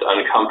she's just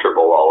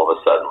uncomfortable all of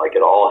a sudden, like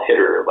it all hit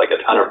her like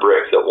a ton of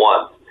bricks at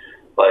once.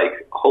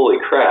 Like, holy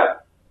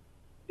crap,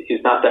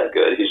 he's not that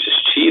good. He's just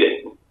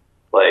cheating.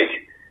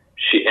 Like,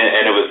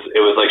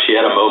 it was like she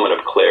had a moment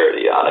of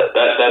clarity on it.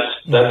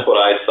 That's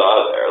what I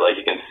saw there. Like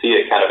you can see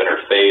it kind of in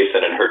her face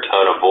and in her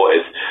tone of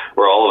voice,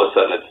 where all of a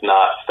sudden it's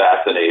not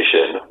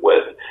fascination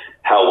with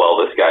how well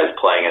this guy's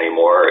playing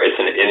anymore. It's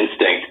an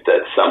instinct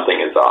that something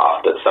is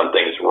off, that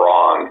something's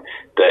wrong,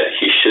 that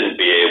he shouldn't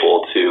be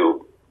able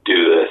to do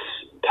this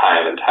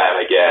time and time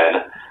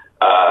again,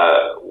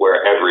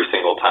 where every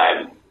single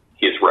time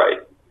he's right.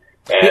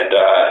 And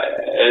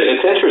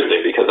it's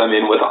interesting because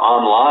with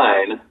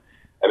online.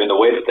 The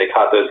way that they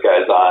caught those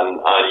guys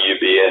on UB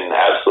and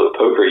Absolute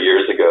Poker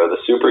years ago, the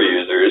super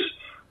users,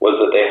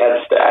 was that they had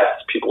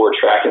stats. People were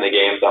tracking the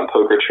games on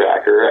Poker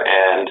Tracker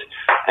and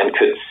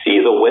could see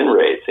the win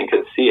rates and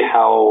could see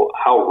how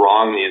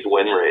wrong these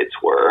win rates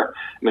were.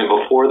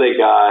 Before they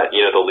got,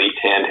 the leaked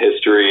hand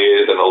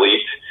histories and the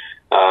leaked,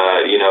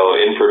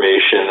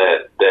 information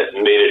that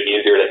made it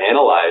easier to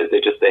analyze,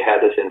 they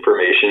had this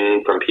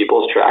information from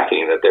people's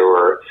tracking that there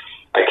were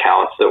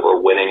accounts that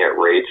were winning at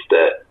rates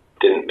that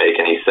didn't make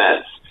any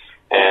sense.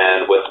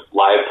 And with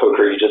live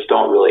poker, you just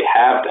don't really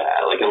have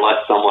that. Like,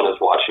 unless someone is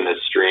watching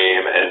this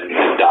stream and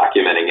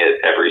documenting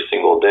it every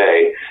single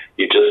day,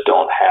 you just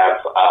don't have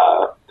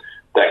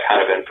that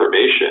kind of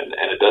information.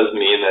 And it does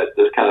mean that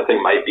this kind of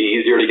thing might be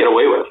easier to get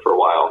away with for a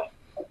while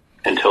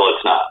until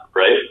it's not,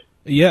 right?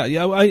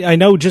 Yeah. I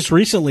know just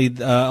recently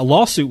a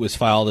lawsuit was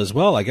filed as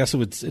well. I guess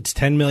it's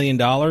 $10 million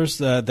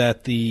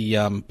that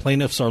the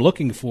plaintiffs are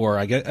looking for.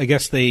 I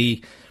guess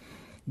they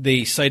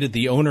cited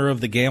the owner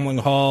of the gambling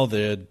hall,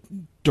 the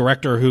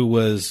director who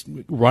was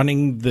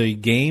running the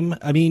game.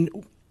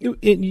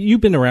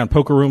 You've been around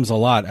poker rooms a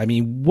lot.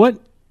 What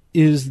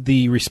is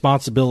the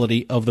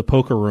responsibility of the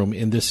poker room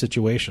in this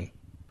situation?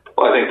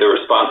 Well, I think the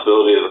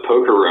responsibility of the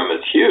poker room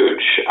is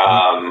huge.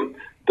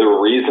 The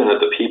reason that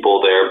the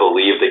people there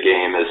believe the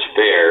game is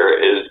fair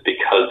is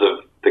because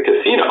of the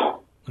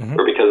casino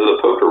or because of the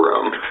poker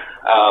room.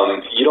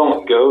 You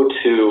don't go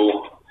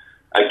to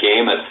a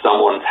game at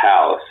someone's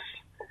house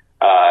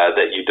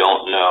that you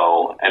don't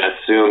know and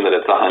assume that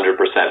it's 100%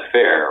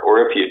 fair.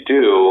 Or if you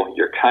do,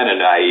 you're kind of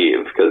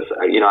naive because,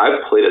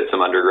 I've played at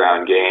some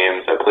underground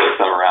games. I played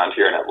some around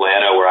here in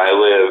Atlanta where I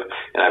live,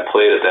 and I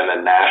played at them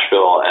in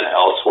Nashville and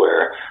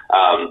elsewhere.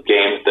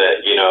 Games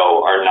that,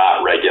 are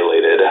not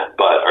regulated,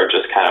 but are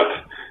just kind of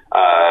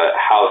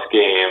house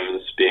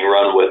games being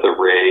run with a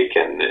rake.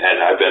 And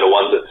I've been to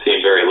ones that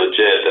seem very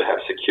legit, that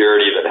have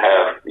security, that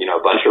have,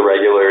 a bunch of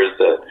regulars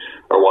that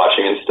are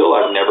watching, and still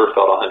I've never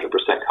felt 100%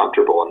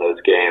 comfortable in those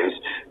games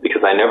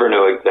because I never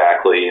know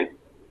exactly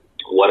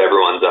what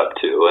everyone's up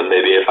to, and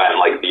maybe if I'm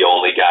like the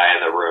only guy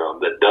in the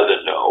room that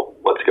doesn't know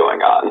what's going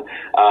on.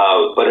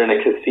 But in a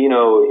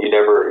casino, you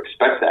never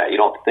expect that. You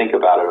don't think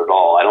about it at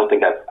all. I don't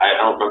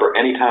remember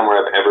any time where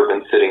I've ever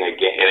been sitting in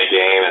a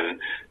game and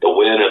the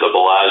Wynn or the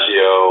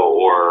Bellagio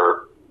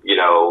or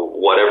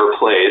whatever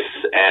place,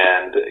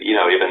 and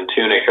even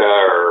Tunica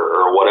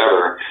or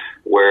whatever,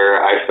 where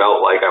I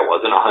felt like I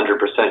wasn't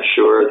 100%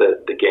 sure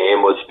that the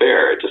game was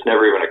fair. It just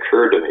never even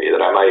occurred to me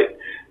that I might,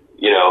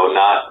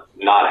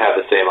 not have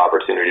the same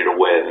opportunity to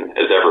win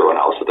as everyone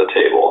else at the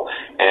table.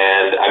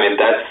 And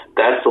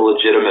that's the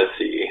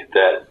legitimacy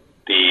that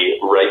the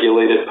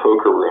regulated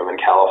poker room in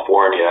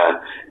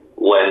California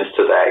lends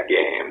to that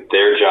game.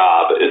 Their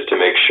job is to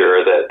make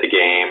sure that the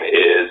game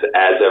is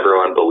as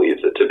everyone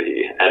believes it to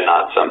be and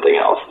not something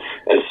else.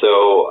 And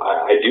so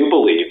I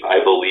believe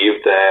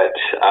that,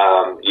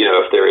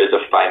 if there is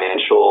a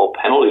financial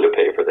penalty to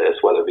pay for this,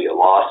 whether it be a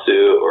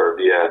lawsuit or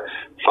via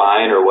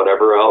fine or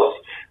whatever else,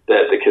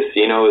 that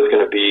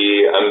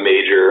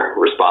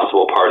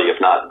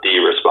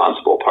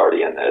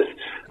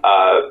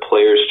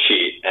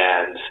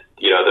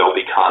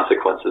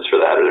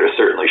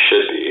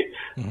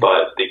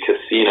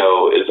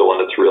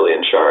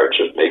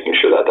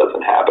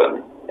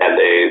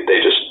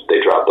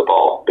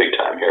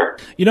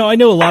You know, I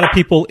know a lot of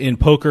people in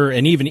poker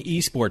and even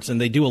esports, and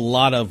they do a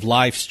lot of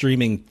live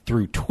streaming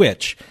through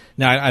Twitch.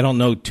 Now, I don't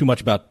know too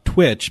much about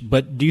Twitch,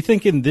 but do you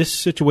think in this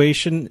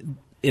situation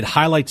it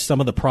highlights some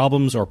of the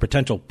problems or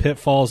potential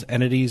pitfalls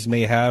entities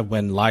may have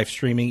when live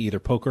streaming either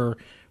poker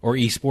or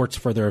esports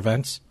for their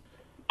events?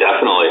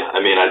 Definitely.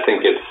 I mean, I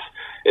think it's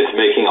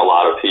making a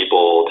lot of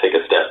people take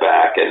a step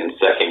back and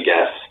second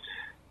guess,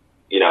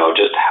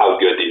 just how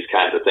good these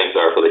kinds of things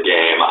are for the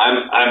game.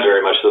 I'm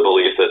very much the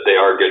belief that they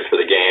are good for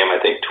the game.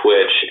 I think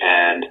Twitch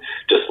and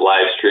just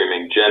live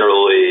streaming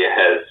generally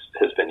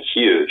has been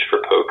huge for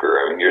poker.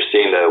 I mean, you're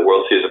seeing the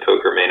World Series of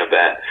Poker main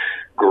event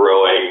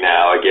growing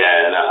now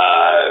again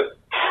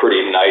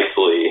pretty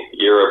nicely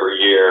year over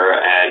year,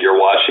 and you're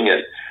watching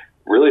it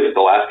really for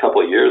the last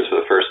couple of years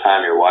for the first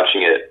time. You're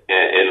watching it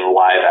in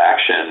live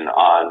action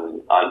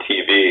on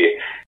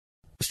TV.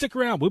 Stick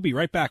around. We'll be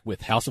right back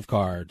with House of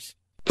Cards.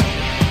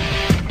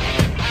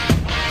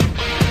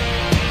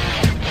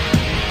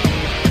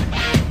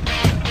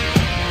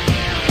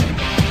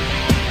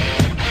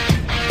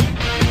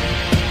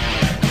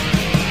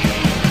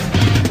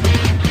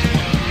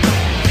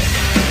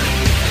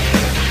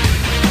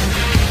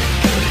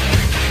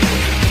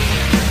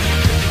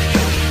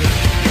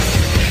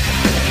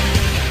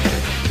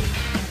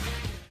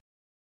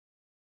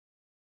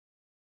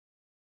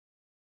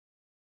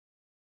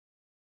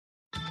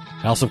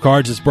 House of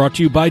Cards is brought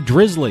to you by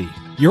Drizzly,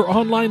 your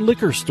online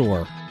liquor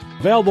store.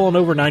 Available in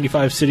over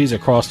 95 cities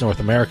across North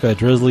America,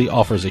 Drizzly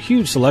offers a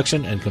huge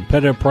selection and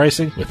competitive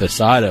pricing with a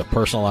side of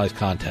personalized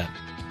content.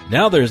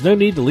 Now there's no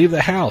need to leave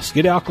the house.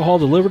 Get alcohol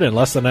delivered in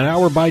less than an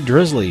hour by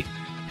Drizzly.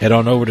 Head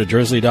on over to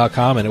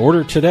drizzly.com and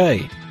order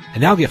today. And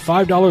now get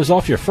 $5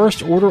 off your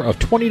first order of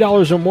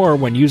 $20 or more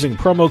when using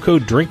promo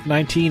code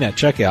DRINK19 at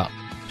checkout.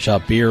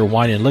 Shop beer,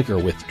 wine, and liquor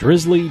with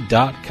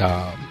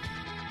drizzly.com.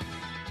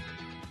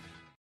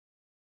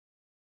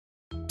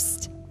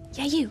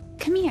 Yeah, you,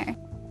 come here.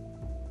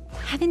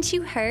 Haven't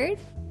you heard?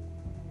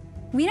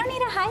 We don't need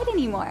to hide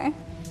anymore.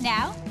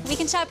 Now, we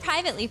can shop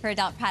privately for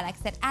adult products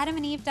at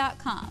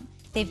adamandeve.com.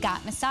 They've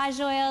got massage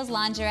oils,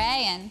 lingerie,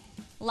 and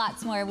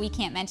lots more we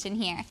can't mention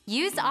here.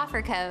 Use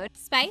offer code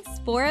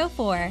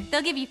SPICE404.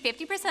 They'll give you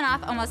 50%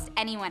 off almost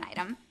any one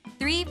item,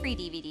 3 free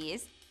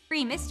DVDs,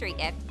 free mystery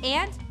gift,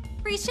 and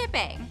free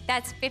shipping.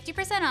 That's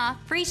 50% off,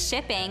 free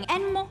shipping,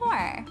 and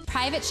more.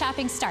 Private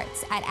shopping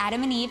starts at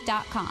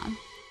adamandeve.com.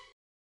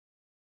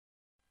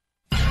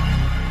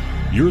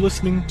 You're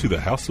listening to the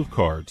House of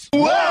Cards.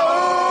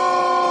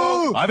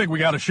 Whoa! I think we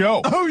got a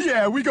show. Oh,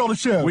 yeah, we got a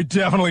show. We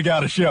definitely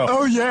got a show.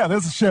 Oh, yeah,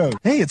 there's a show.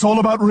 Hey, it's all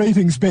about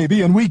ratings,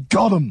 baby, and we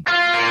got them.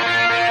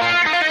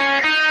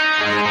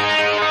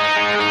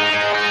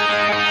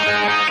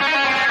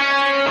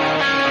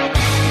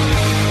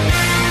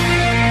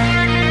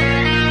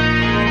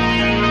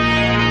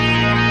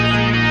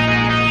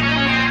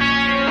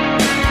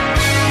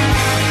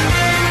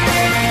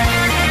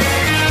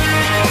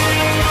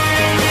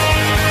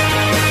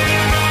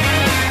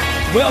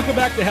 Welcome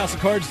back to House of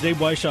Cards. Dave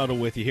Weishaupt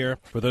with you here.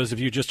 For those of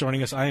you just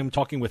joining us, I am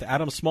talking with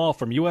Adam Small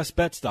from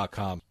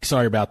USBets.com.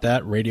 Sorry about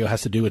that. Radio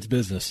has to do its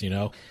business,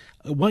 Why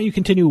don't you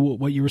continue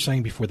what you were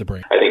saying before the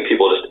break? I think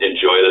people just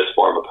enjoy this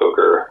form of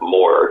poker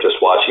more, just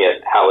watching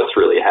it, how it's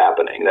really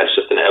happening. That's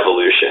just an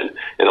evolution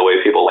in the way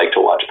people like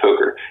to watch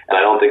poker. And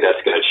I don't think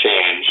that's going to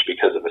change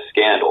because of a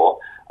scandal.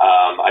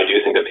 I do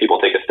think that people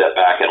take a step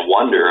back and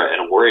wonder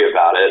and worry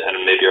about it, and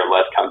maybe are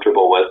less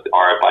comfortable with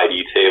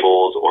RFID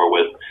tables or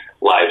with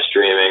live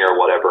streaming or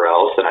whatever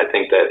else. And I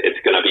think that it's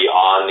going to be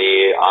on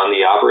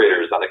the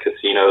operators, on the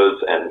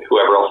casinos, and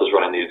whoever else is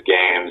running these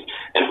games,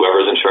 and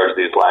whoever's in charge of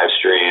these live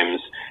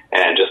streams,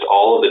 and just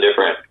all of the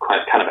different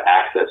kind of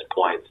access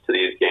points to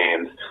these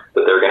games,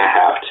 that they're going to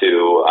have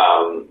to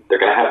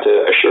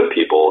assure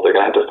people. They're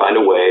going to have to find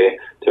a way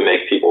to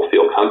make people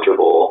feel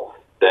comfortable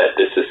that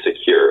this is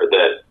secure,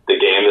 that the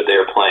game that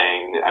they're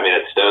playing, I mean,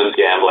 at Stone's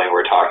Gambling,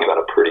 we're talking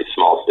about a pretty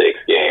small stakes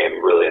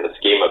game, really, in the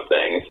scheme of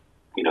things.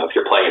 If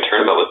you're playing a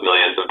tournament with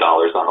millions of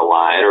dollars on the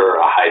line, or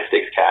a high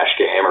stakes cash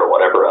game, or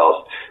whatever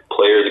else,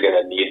 players are going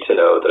to need to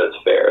know that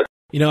it's fair.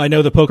 I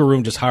know the Poker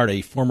Room just hired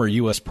a former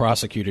U.S.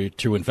 prosecutor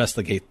to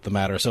investigate the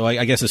matter, so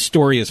I guess his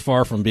story is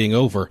far from being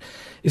over.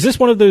 Is this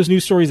one of those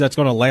news stories that's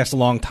going to last a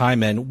long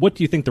time, and what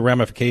do you think the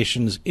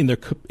ramifications in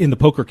the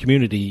poker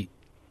community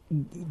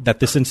that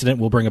this incident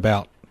will bring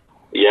about?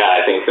 Yeah,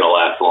 I think it's going to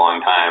last a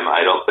long time.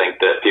 I don't think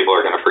that people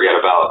are going to forget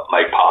about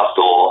Mike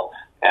Postel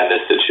and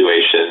this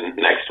situation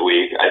next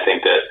week. I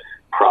think that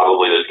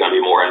probably there's going to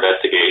be more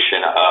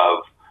investigation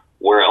of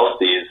where else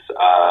these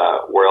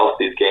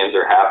games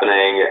are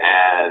happening,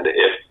 and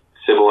if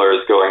similar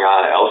is going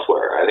on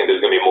elsewhere. I think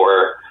there's going to be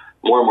more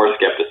and more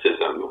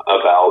skepticism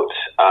about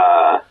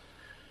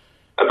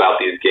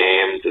these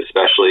games,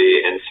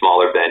 especially in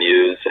smaller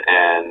venues,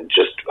 and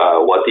just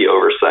what the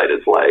oversight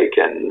is like,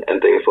 and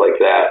things like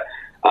that.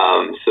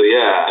 So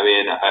yeah, I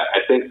mean,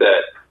 I think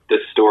that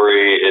this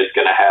story is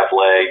going to have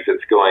legs.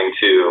 It's going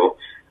to,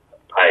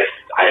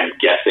 I'm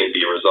guessing,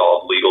 be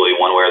resolved legally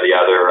one way or the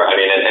other. I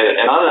mean,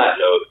 and on that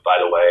note, by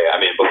the way, I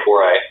mean,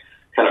 before I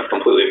kind of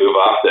completely move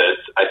off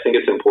this, I think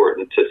it's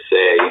important to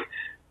say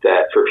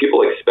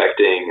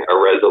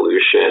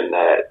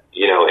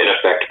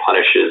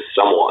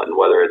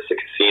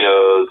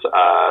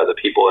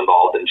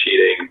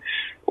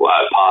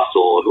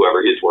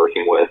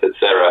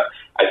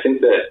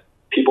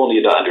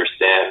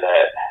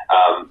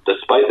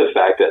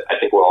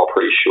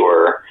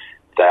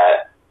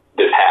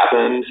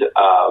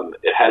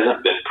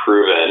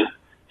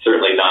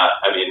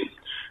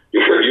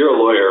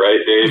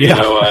You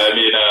know, I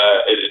mean,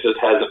 it just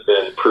hasn't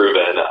been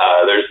proven.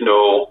 There's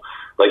no,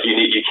 like,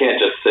 you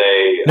can't just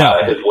say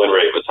his win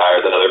rate was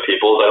higher than other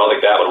people's. I don't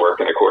think that would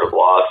work in a court of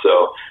law.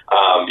 So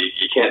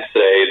you can't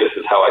say this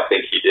is how I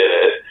think he did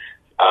it.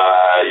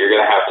 You're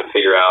going to have to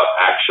figure out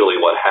actually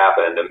what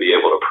happened and be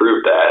able to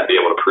prove that, and be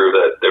able to prove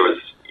that there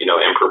was, you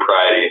know,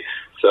 impropriety.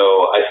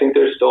 So I think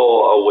there's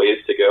still a ways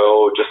to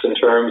go just in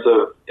terms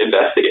of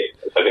investigating.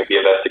 I think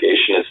the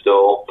investigation is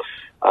still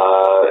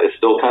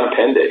kind of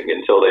pending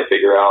until they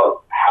figure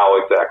out how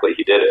exactly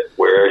he did it,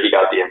 where he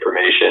got the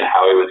information,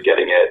 how he was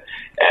getting it,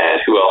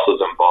 and who else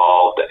was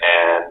involved,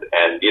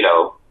 and you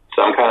know,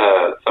 some kind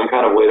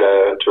of way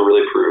to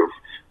really prove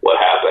what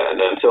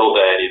happened. And until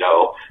then, you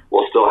know,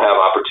 we'll still have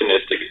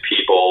opportunistic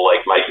people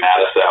like Mike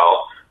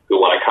Matisow who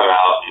want to come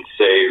out and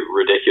say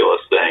ridiculous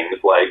things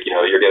like, you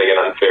know, you're getting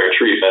an unfair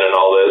treatment and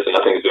all this, and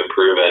nothing's been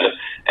proven,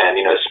 and,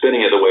 you know,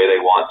 spinning it the way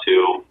they want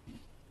to,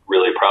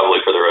 really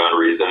probably for their own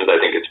reasons. I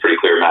think it's pretty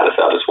clear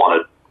Matisow just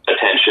wanted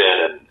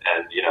attention,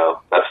 and you know,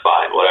 that's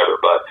fine, whatever.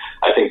 But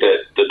I think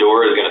that the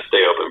door is going to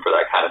stay open for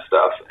that kind of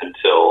stuff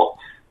until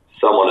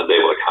someone is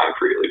able to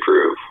concretely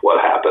prove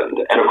what happened.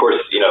 And of course,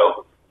 you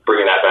know,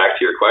 bringing that back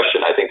to your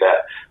question, I think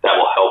that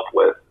will help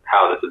with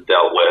how this is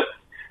dealt with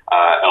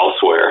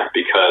elsewhere,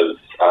 because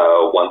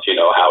once you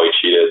know how he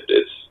cheated,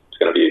 it's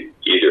going to be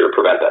easier to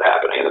prevent that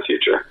happening in the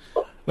future.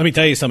 Let me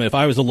tell you something. If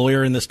I was a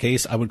lawyer in this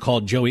case, I would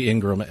call Joey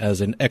Ingram as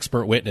an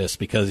expert witness,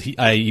 because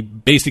he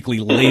basically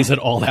lays it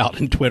all out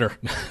in Twitter.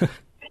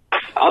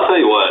 I'll tell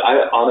you what,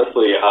 I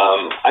honestly,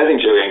 I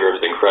think Joey Ingram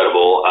is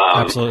incredible.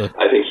 Absolutely.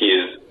 I think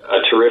he's a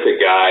terrific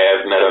guy.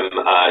 I've met him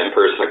in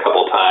person a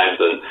couple times,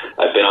 and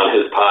I've been on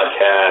his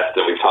podcast,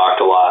 and we've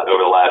talked a lot over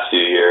the last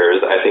few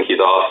years. I think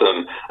he's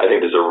awesome. I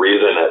think there's a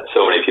reason that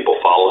so many people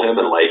follow him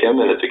and like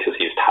him, and it's because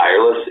he's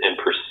tireless in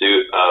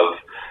pursuit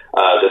of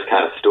this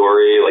kind of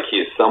story. Like,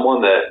 he's someone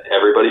that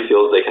everybody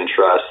feels they can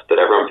trust, that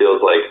everyone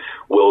feels like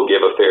will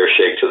give a fair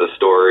shake to the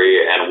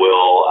story and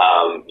will,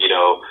 you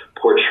know,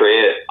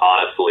 portray it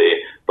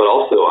honestly. But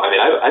also, I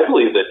mean, I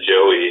believe that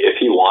Joey, if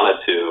he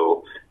wanted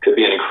to, could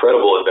be an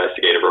incredible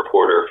investigative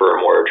reporter for a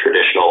more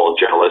traditional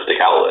journalistic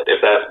outlet.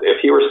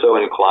 If he were so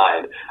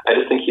inclined, I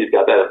just think he's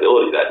got that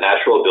ability, that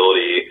natural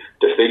ability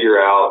to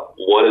figure out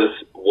what is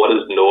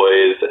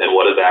noise and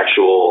what is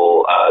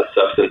actual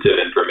substantive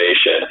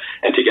information,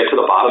 and to get to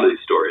the bottom of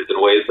these stories in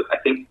ways that I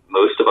think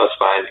most of us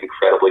find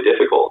incredibly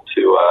difficult,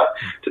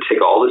 to take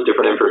all this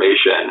different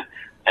information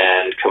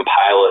and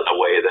compile it in a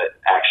way that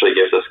actually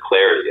gives us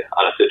clarity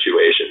on a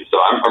situation. So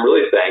I'm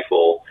really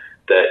thankful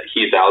that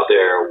he's out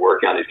there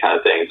working on these kind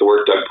of things. The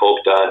work Doug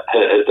Polk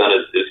has done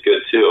is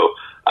good too.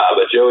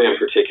 But Joey in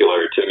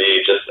particular, to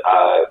me, just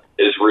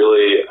is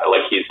really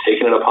like, he's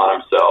taken it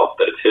upon himself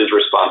that it's his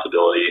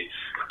responsibility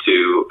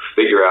to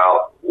figure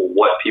out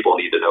what people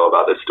need to know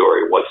about this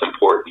story, what's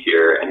important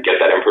here, and get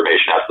that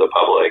information out to the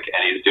public.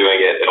 And he's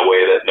doing it in a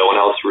way that no one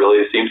else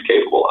really seems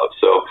capable of.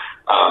 So,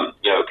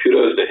 you know,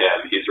 kudos to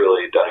him. He's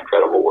really done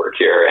incredible work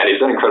here, and he's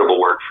done incredible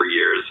work for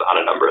years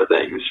on a number of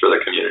things for the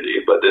community,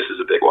 but this is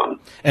a big one.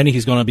 And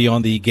he's going to be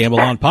on the Gamble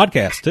On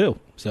podcast too.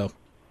 So.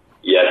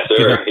 Yes,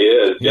 sir, he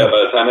is. Yeah,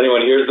 by the time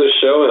anyone hears this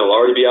show, it'll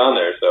already be on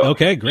there. So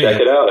okay, great.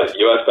 Check it out at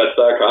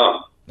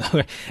usbets.com.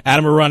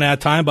 Adam, we're running out of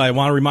time, but I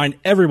want to remind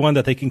everyone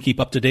that they can keep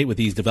up to date with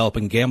these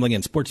developing gambling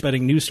and sports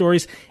betting news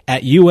stories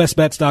at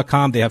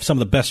usbets.com. They have some of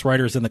the best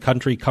writers in the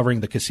country covering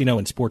the casino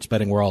and sports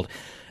betting world.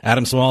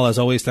 Adam Small, as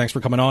always, thanks for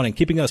coming on and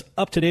keeping us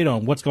up to date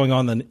on what's going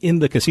on in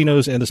the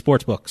casinos and the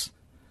sports books.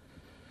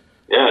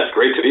 Yeah, it's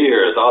great to be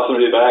here. It's awesome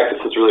to be back.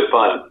 This was really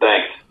fun.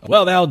 Thanks.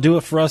 Well, that'll do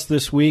it for us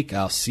this week.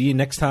 I'll see you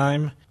next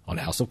time on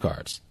House of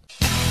Cards.